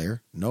basketball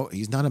player. No,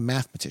 he's not a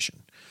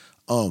mathematician.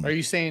 Are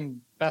you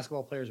saying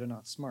basketball players are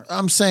not smart?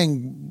 I'm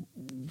saying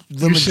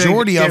the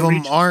majority of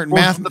them aren't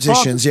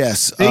mathematicians.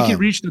 Yes. They can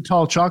reach the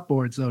tall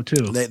chalkboards though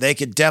too. They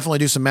could definitely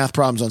do some math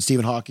problems on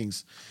Stephen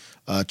Hawking's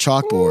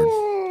chalkboard.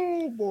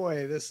 Oh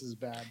boy, this is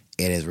bad.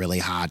 It is really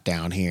hot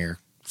down here.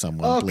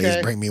 Someone please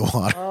bring me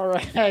water. All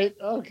right.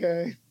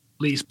 Okay.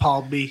 Please,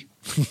 Paul B.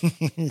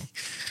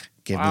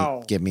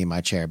 give me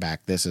my chair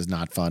back. This is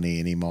not funny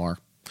anymore.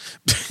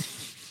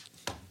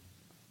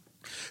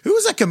 Who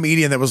was that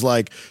comedian that was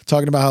like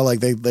talking about how like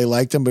they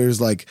liked him, but it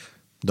was like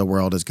the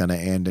world is going to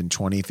end in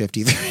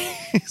 2053.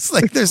 It's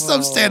like there's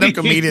some stand-up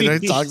comedian who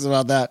talks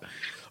about that.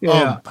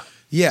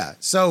 Yeah.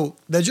 So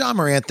the John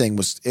Morant thing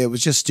was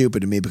just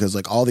stupid to me because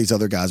like all these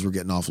other guys were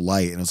getting off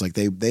light, and it was like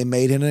they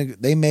made him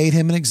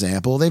an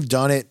example. They've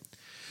done it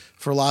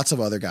for lots of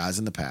other guys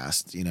in the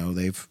past.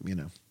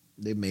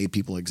 They've made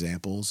people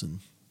examples, and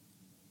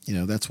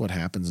that's what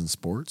happens in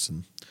sports.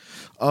 And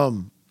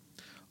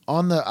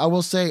I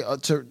will say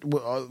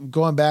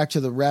going back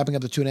to the wrapping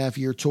up the 2.5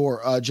 year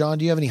tour, John,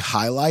 do you have any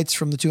highlights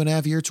from the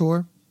 2.5 year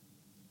tour?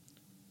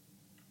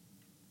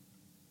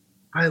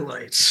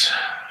 Highlights.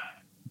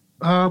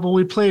 Well,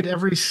 we played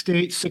every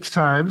state 6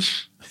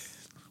 times.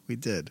 We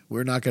did.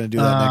 We're not going to do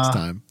that next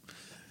time. I'm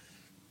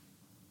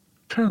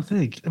trying to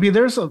think. I mean,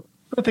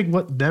 I think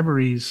what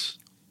memories.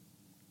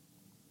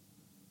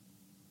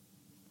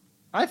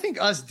 I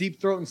think us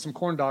deep throating some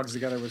corn dogs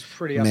together was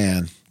pretty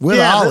Man, with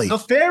Ollie. The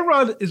fair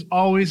run is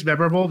always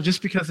memorable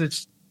just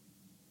because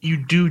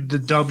you do the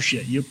dumb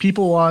shit.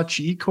 People watch,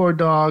 you eat corn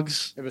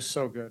dogs. It was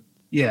so good.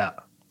 Yeah.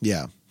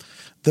 Yeah.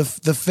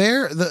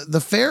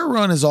 The fair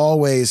run is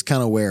always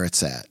kind of where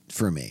it's at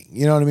for me.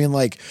 You know what I mean?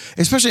 Like,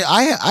 especially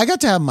I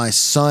got to have my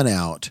son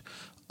out.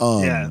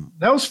 Yeah,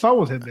 that was fun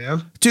with him,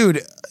 man.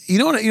 Dude, you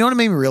know what it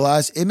made me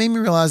realize? It made me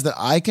realize that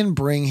I can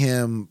bring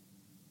him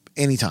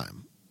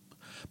anytime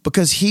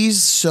because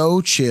he's so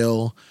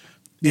chill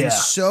and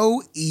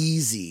so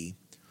easy.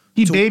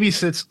 He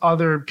babysits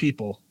other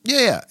people.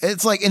 Yeah.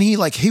 It's like, and he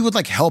would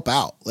like help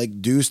out,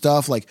 like do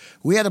stuff. Like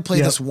we had to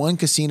play this one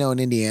casino in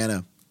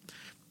Indiana.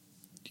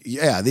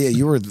 Yeah,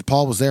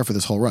 Paul was there for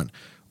this whole run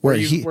where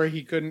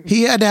he couldn't.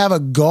 He had to have a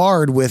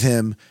guard with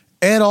him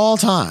at all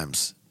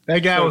times. That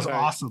guy was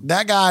awesome.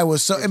 That guy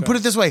was so. And put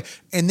it this way,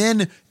 and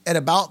then at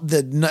about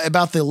the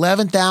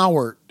 11th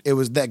hour, it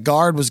was that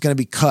guard was going to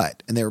be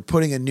cut, and they were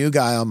putting a new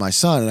guy on my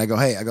son. And I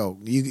go,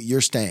 you're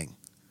staying.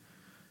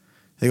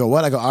 They go,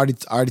 what? I go, I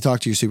already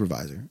talked to your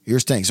supervisor. You're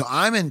staying. So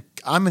I'm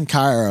in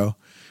Cairo,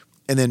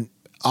 and then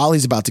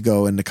Ollie's about to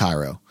go into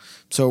Cairo.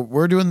 So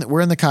we're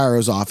in the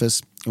Cairo's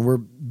office, and we're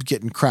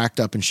getting cracked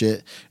up and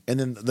shit. And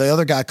then the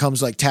other guy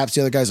comes, like taps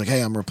the other guy's like,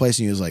 hey, I'm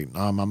replacing you. He's like,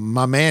 oh,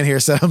 my man here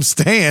said I'm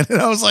staying. And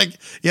I was like,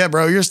 yeah,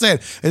 bro, you're staying.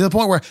 And to the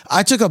point where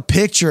I took a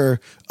picture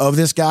of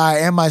this guy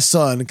and my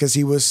son because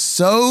he was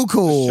so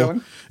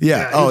cool.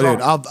 Yeah. Oh, dude,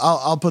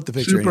 I'll put the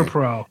picture in here. Super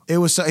pro. He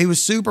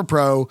was super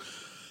pro.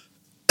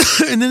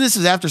 And then this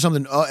is after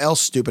something else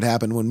stupid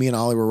happened when me and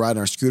Ollie were riding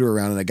our scooter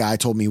around, and a guy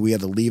told me we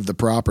had to leave the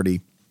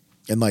property.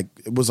 And like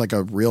it was like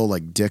a real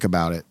like dick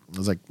about it. I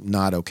was like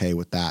not okay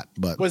with that.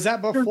 But was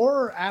that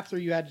before or after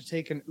you had to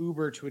take an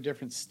Uber to a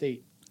different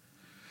state?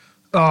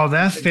 Oh,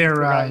 that fair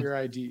ride. Your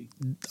ID.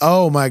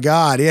 Oh my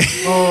God! Yeah.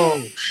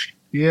 Oh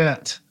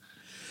shit.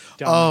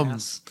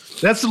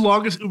 Dumbass. That's the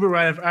longest Uber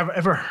ride I've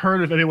ever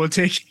heard of anyone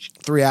taking.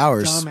 3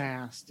 hours.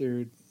 Dumbass,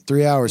 dude.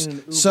 3 hours.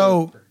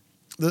 So.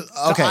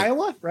 Okay. To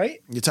Iowa,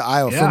 right? To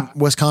Iowa, from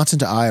Wisconsin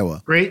to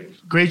Iowa. Great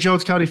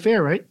Jones County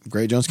Fair, right?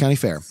 Great Jones County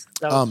Fair.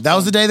 That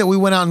was the day that we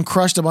went out and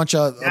crushed a bunch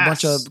of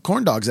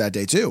corn dogs that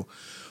day too.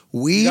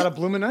 You got a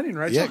bloomin' onion,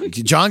 right? Yeah,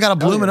 John got a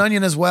bloomin'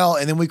 onion as well,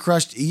 and then we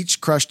crushed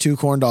 2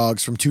 corn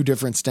dogs from 2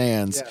 different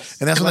stands,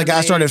 and that's when the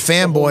guy started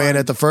fanboying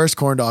at the first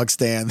corn dog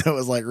stand. That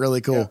was like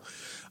really cool.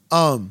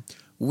 Yeah.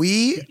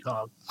 We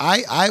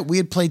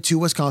had played 2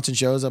 Wisconsin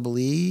shows, I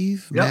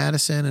believe,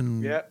 Madison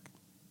and.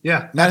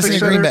 Yeah, Madison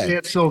and Green Bay.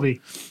 And Sylvie.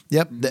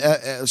 Yep.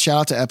 Shout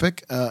out to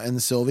Epic and the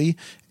Sylvie.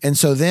 And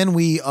so then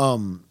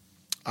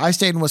I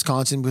stayed in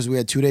Wisconsin because we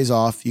had 2 days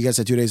off. You guys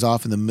had 2 days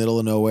off in the middle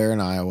of nowhere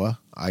in Iowa.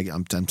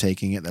 I'm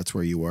taking it. That's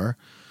where you were.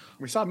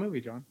 We saw a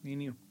movie, John. Me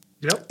and you.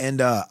 Yep.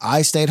 And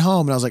I stayed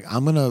home, and I was like,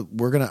 I'm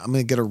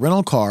gonna get a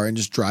rental car and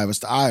just drive us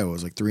to Iowa. It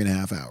was like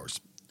 3.5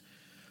 hours.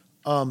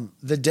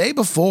 The day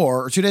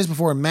before, or 2 days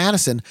before in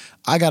Madison,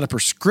 I got a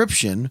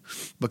prescription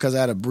because I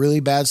had a really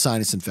bad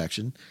sinus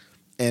infection,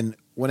 and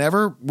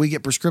whenever we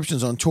get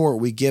prescriptions on tour,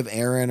 we give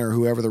Aaron or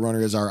whoever the runner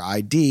is our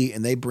ID,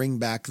 and they bring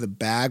back the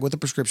bag with the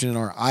prescription, and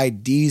our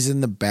ID's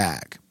in the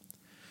bag.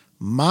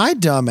 My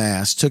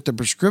dumbass took the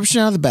prescription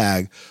out of the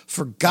bag,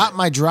 forgot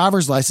my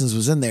driver's license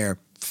was in there,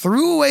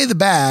 threw away the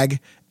bag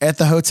at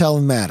the hotel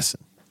in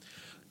Madison.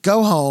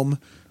 Go home,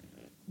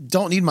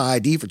 don't need my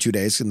ID for 2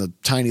 days in the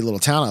tiny little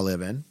town I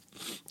live in,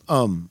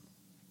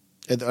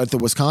 at the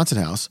Wisconsin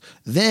house.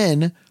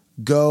 Then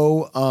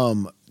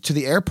go to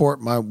the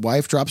airport. My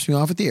wife drops me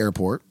off at the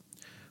airport.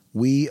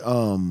 We,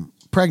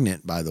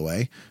 pregnant, by the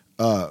way,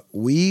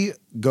 we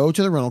go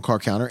to the rental car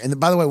counter. And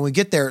by the way, when we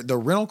get there, the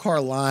rental car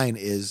line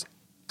is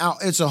out.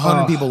 It's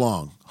 100 people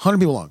long, 100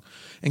 people long.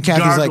 And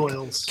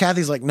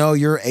Kathy's like, no,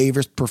 you're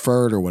Avis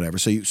preferred or whatever.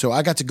 So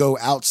I got to go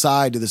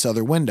outside to this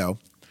other window,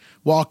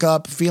 walk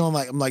up feeling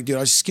like, I'm like, dude,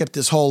 I just skipped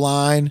this whole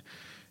line.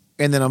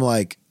 And then I'm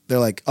like, they're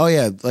like, oh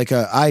yeah, like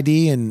a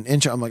ID and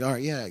intro. I'm like, all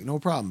right, yeah, no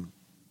problem.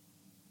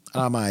 I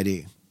don't have my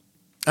ID.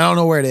 I don't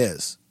know where it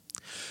is.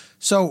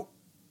 So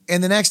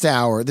In the next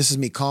hour, this is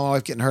me calling my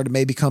wife, getting her to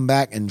maybe come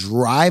back and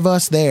drive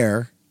us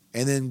there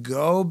and then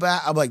go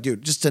back. I'm like,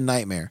 dude, just a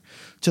nightmare.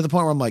 To the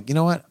point where I'm like, you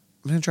know what?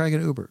 I'm going to try to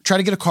get an Uber. Try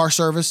to get a car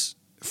service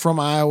from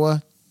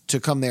Iowa to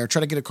come there.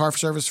 Try to get a car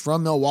service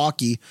from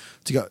Milwaukee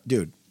to go.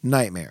 Dude,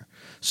 nightmare.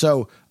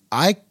 So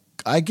I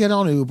get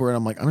on Uber and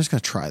I'm like, I'm just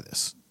going to try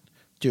this.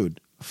 Dude,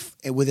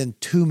 within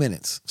 2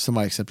 minutes,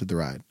 somebody accepted the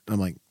ride. I'm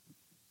like,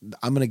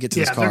 I'm going to get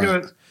to this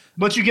car.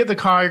 Once you get in the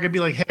car, you're going to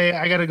be like, hey,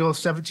 I got to go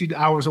 17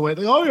 hours away.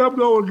 Like, oh, yeah, I'm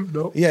going.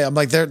 No. Yeah, I'm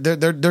like,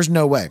 there's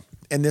no way.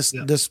 And this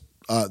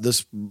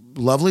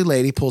lovely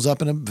lady pulls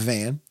up in a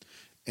van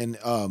and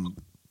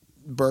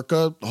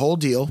Burka, whole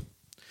deal.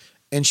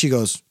 And she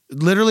goes,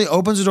 literally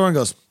opens the door and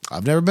goes,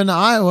 I've never been to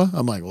Iowa.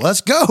 I'm like,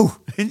 let's go.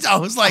 And I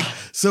was like,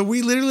 so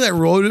we literally like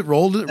rode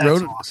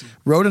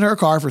in her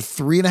car for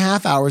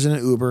 3.5 hours in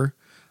an Uber.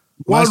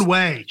 One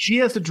way. She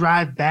has to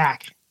drive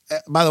back.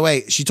 By the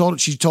way, she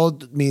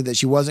told me that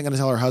she wasn't going to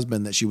tell her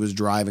husband that she was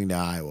driving to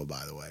Iowa,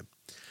 by the way.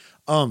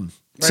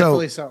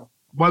 Rightfully so.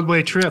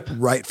 One-way trip.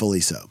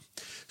 Rightfully so.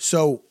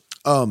 So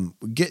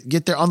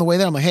get there on the way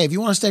there. I'm like, hey, if you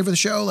want to stay for the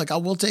show, like I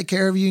will take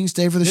care of you. You can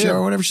stay for the show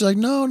or whatever. She's like,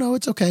 no,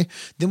 it's okay.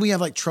 Then we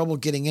have like trouble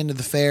getting into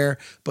the fair.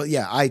 But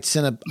yeah, I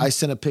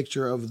sent a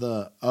picture of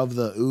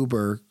the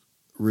Uber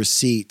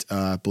receipt,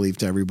 I believe,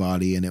 to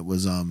everybody, and it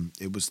was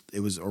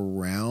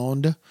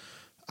around,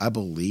 I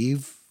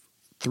believe,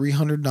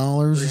 $300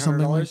 or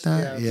something like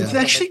that. Yeah. It's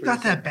actually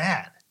not that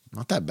bad.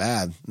 Not that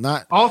bad.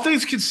 Not all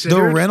things considered.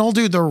 The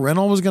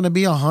rental was going to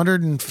be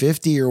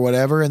 $150 or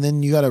whatever, and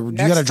then you got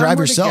to drive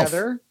yourself.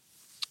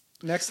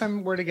 Next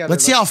time we're together,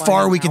 let's see how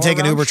far we can take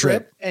an Uber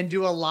trip and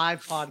do a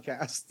live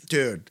podcast,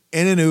 dude.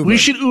 In an Uber, we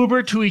should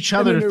Uber to each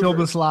other to film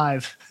this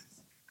live.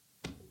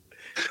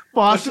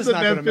 Boston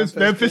to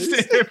Memphis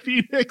to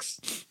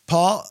Phoenix.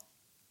 Paul,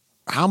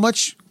 how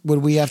much would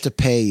we have to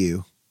pay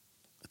you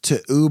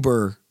to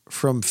Uber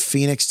from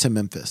Phoenix to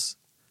Memphis?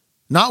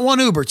 Not one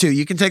Uber, too.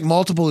 You can take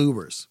multiple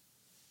Ubers.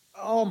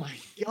 Oh my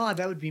God,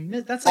 that would be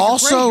that's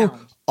like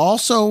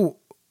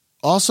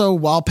also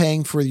while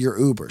paying for your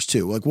Ubers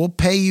too. Like we'll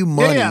pay you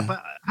money. Yeah,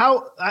 but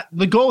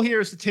the goal here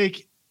is to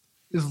take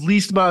as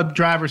least amount of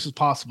drivers as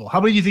possible.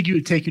 How many do you think it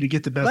would take you to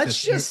get the best?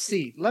 Let's just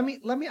see. Let me.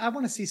 I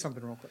want to see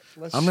something real quick.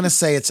 I'm gonna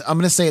say it's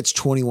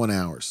 21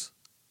 hours.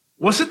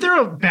 Wasn't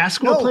there a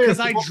basketball player? Because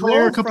I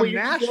drove from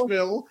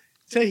Nashville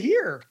to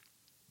here.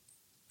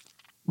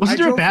 Wasn't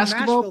there a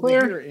basketball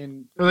player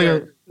or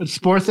like a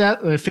sports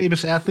a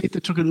famous athlete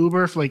that took an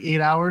Uber for like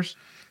 8 hours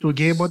to a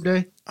game one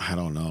day? I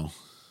don't know.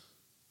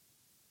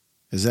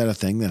 Is that a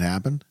thing that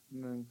happened?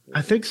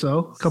 I think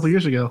so. A couple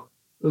years ago,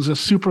 it was a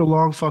super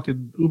long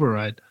fucking Uber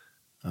ride.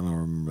 I don't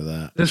remember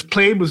that. This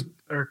plane was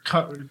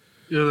cut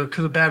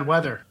because of bad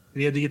weather.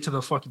 He had to get to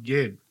the fucking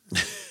game.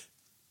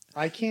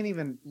 I can't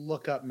even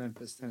look up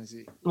Memphis,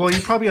 Tennessee. Well,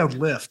 you're probably on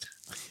Lyft.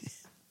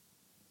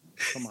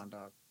 Come on,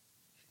 dog.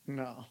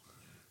 No.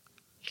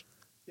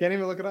 Can't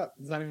even look it up.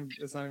 It's not even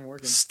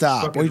working.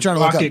 Stop. What are you trying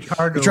to look up? You're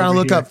trying to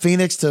look up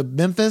Phoenix to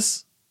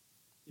Memphis?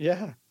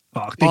 Yeah.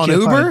 On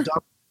Uber?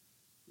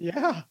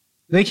 Yeah.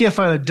 They can't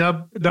find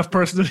enough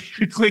person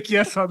to click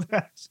yes on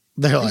that.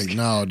 They're like,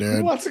 no, dude.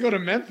 Who wants to go to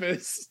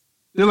Memphis?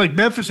 They're like,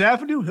 Memphis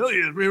Avenue? Hell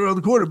yeah, right around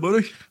the corner,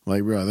 buddy.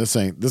 Like, bro, this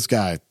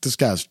guy's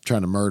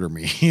trying to murder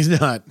me. He's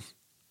not.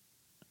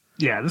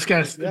 Yeah, this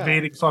guy's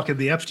evading fucking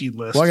the Epstein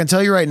list. Well, I can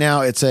tell you right now,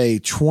 it's a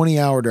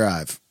 20-hour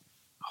drive.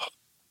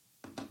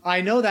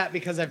 I know that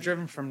because I've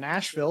driven from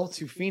Nashville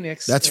to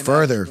Phoenix. That's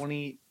further.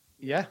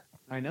 Yeah,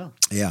 I know.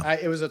 Yeah.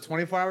 It was a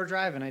 24-hour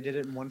drive, and I did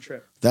it in one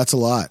trip. That's a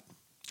lot.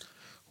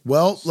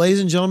 Well, ladies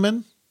and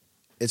gentlemen,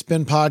 it's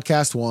been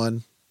podcast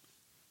 1.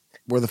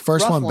 We're the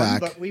first one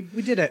back. But we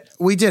did it.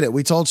 We did it.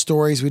 We told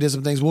stories. We did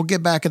some things. We'll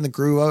get back in the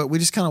groove of it. We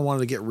just kind of wanted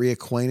to get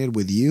reacquainted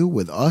with you,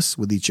 with us,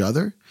 with each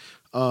other.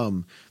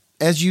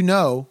 As you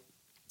know,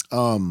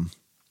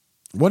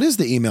 what is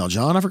the email,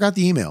 John? I forgot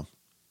the email.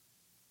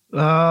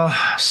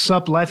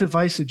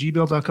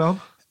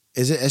 suplifeadvice@gmail.com.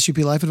 Is it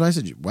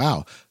suplifeadvice?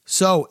 Wow.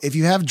 So if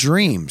you have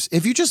dreams,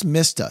 if you just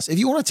missed us, if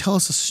you want to tell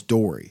us a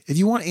story, if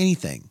you want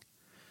anything,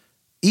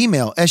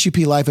 email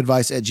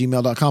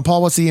suplifeadvice@gmail.com.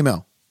 Paul, what's the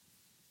email?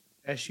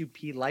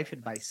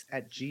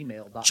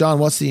 suplifeadvice@gmail.com. John,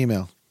 what's the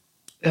email?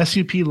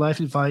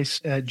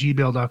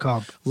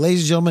 suplifeadvice@gmail.com. Ladies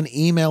and gentlemen,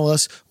 email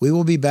us. We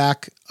will be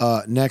back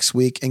next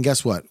week. And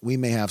guess what? We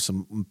may have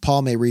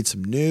Paul may read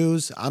some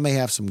news. I may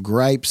have some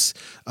gripes.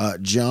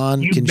 John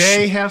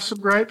may have some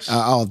gripes.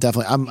 I'll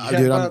definitely.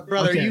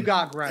 Brother, okay. You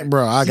got gripes.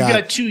 Bro, you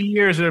got 2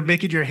 years that are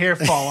making your hair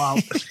fall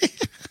out.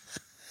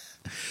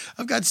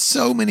 I've got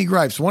so many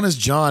gripes. One is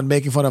John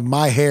making fun of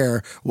my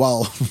hair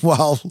while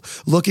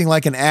looking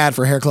like an ad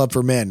for Hair Club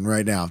for Men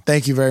right now.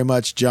 Thank you very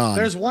much, John.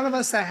 There's one of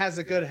us that has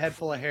a good head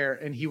full of hair,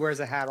 and he wears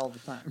a hat all the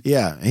time.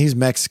 Yeah, he's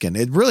Mexican.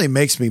 It really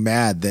makes me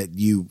mad that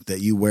you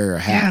wear a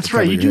hat. Yeah, that's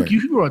right.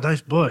 You grow a nice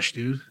bush,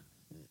 dude.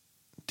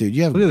 Dude,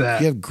 you have look at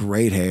that. You have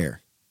great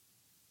hair.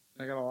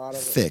 I got a lot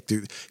of thick,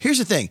 dude. Here's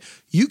the thing: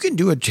 you can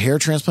do a hair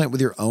transplant with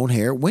your own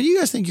hair. When do you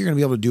guys think you're going to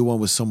be able to do one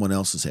with someone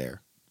else's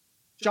hair?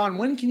 John,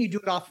 when can you do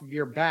it off of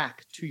your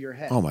back to your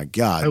head? Oh my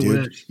God, I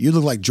dude. wish. You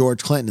look like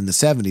George Clinton in the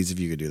 70s if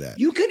you could do that.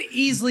 You could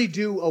easily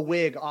do a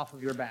wig off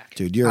of your back.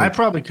 Dude, I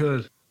probably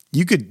could.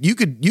 you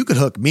could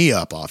hook me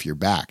up off your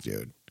back,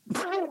 dude.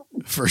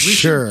 For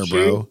sure,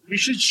 bro. You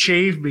should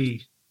shave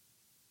me.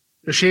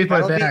 Or shave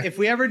my back. If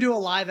we ever do a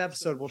live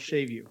episode, we'll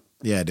shave you.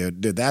 Yeah,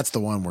 dude, that's the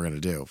one we're gonna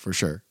do for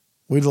sure.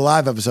 We do the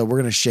live episode. We're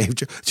gonna shave,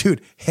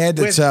 dude, head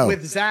to toe,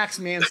 with Zach's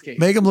Manscaped.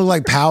 make him look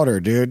like powder,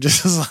 dude.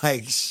 Just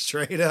like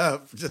straight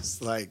up,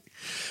 just like.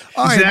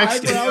 All right, Zach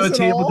standing on the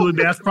table doing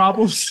math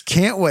problems.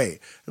 can't wait,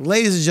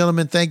 ladies and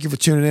gentlemen. Thank you for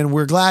tuning in.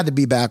 We're glad to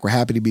be back. We're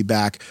happy to be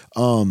back.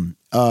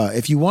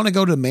 If you want to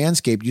go to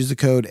Manscaped, use the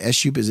code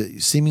SUP. Is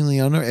it seemingly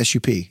unknown?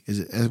 SUP? Is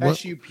it what?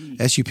 SUP.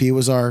 SUP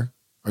was our.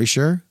 Are you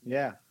sure?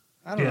 Yeah.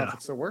 I don't know if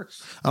it still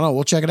works. I don't know.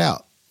 We'll check it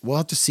out. We'll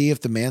have to see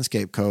if the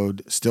Manscaped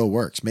code still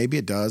works. Maybe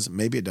it does.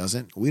 Maybe it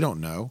doesn't. We don't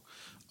know.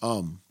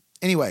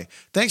 Anyway,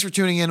 thanks for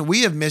tuning in.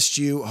 We have missed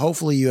you.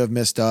 Hopefully you have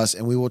missed us,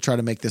 and we will try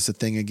to make this a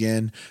thing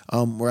again.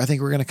 Where I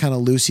think we're going to kind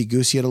of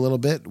loosey-goosey it a little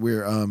bit.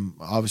 We're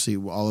obviously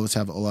all of us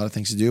have a lot of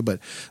things to do, but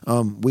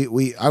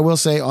I will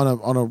say on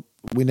a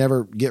we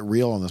never get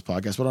real on this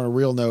podcast, but on a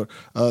real note,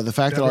 the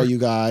fact that all you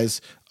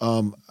guys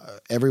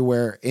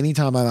everywhere,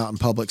 anytime I'm out in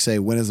public, say,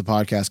 when is the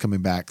podcast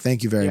coming back?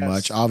 Thank you very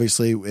much.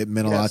 Obviously, it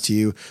meant a lot to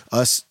you.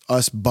 Us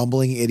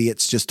bumbling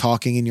idiots just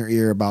talking in your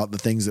ear about the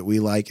things that we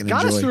like and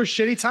Got enjoy. us through a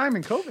shitty time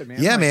in COVID,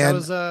 man. Yeah, man.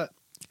 That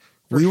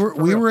was, we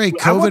were a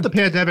COVID. I want the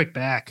pandemic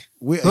back.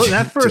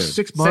 That first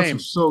Dude, 6 months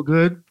was so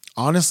good.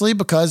 Honestly,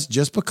 because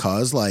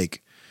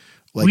like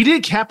we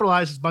didn't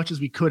capitalize as much as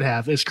we could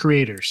have as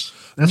creators.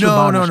 That's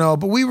no.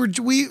 But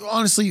we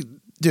honestly,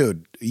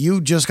 dude,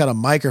 you just got a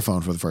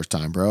microphone for the first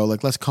time, bro.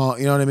 Like, let's call,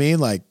 you know what I mean?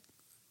 Like,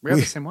 we have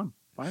the same one.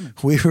 Fine.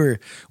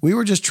 We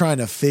were just trying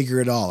to figure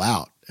it all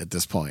out at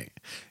this point.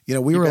 You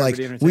know, we were like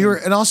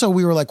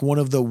one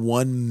of the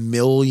 1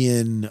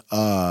 million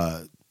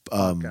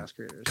podcast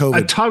creators. COVID.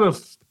 A ton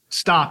of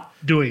stop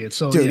doing it.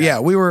 So, dude,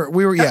 we were.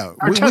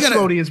 Our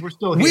testimony is we're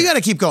still here. We got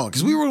to keep going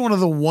because we were one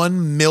of the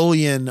 1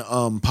 million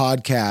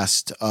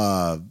podcast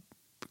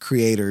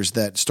creators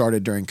that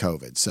started during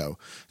COVID. So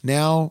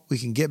now we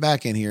can get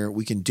back in here.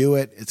 We can do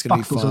it. It's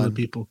going to be fun. Other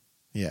people.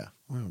 Yeah.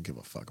 We don't give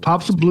a fuck.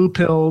 Pop some blue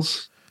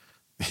pills.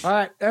 All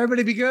right.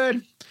 Everybody be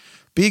good.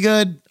 Be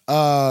good.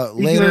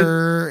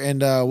 Later.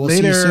 And we'll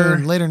see you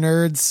soon. Later,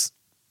 nerds.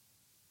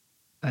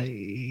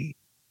 I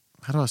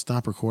How do I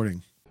stop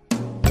recording?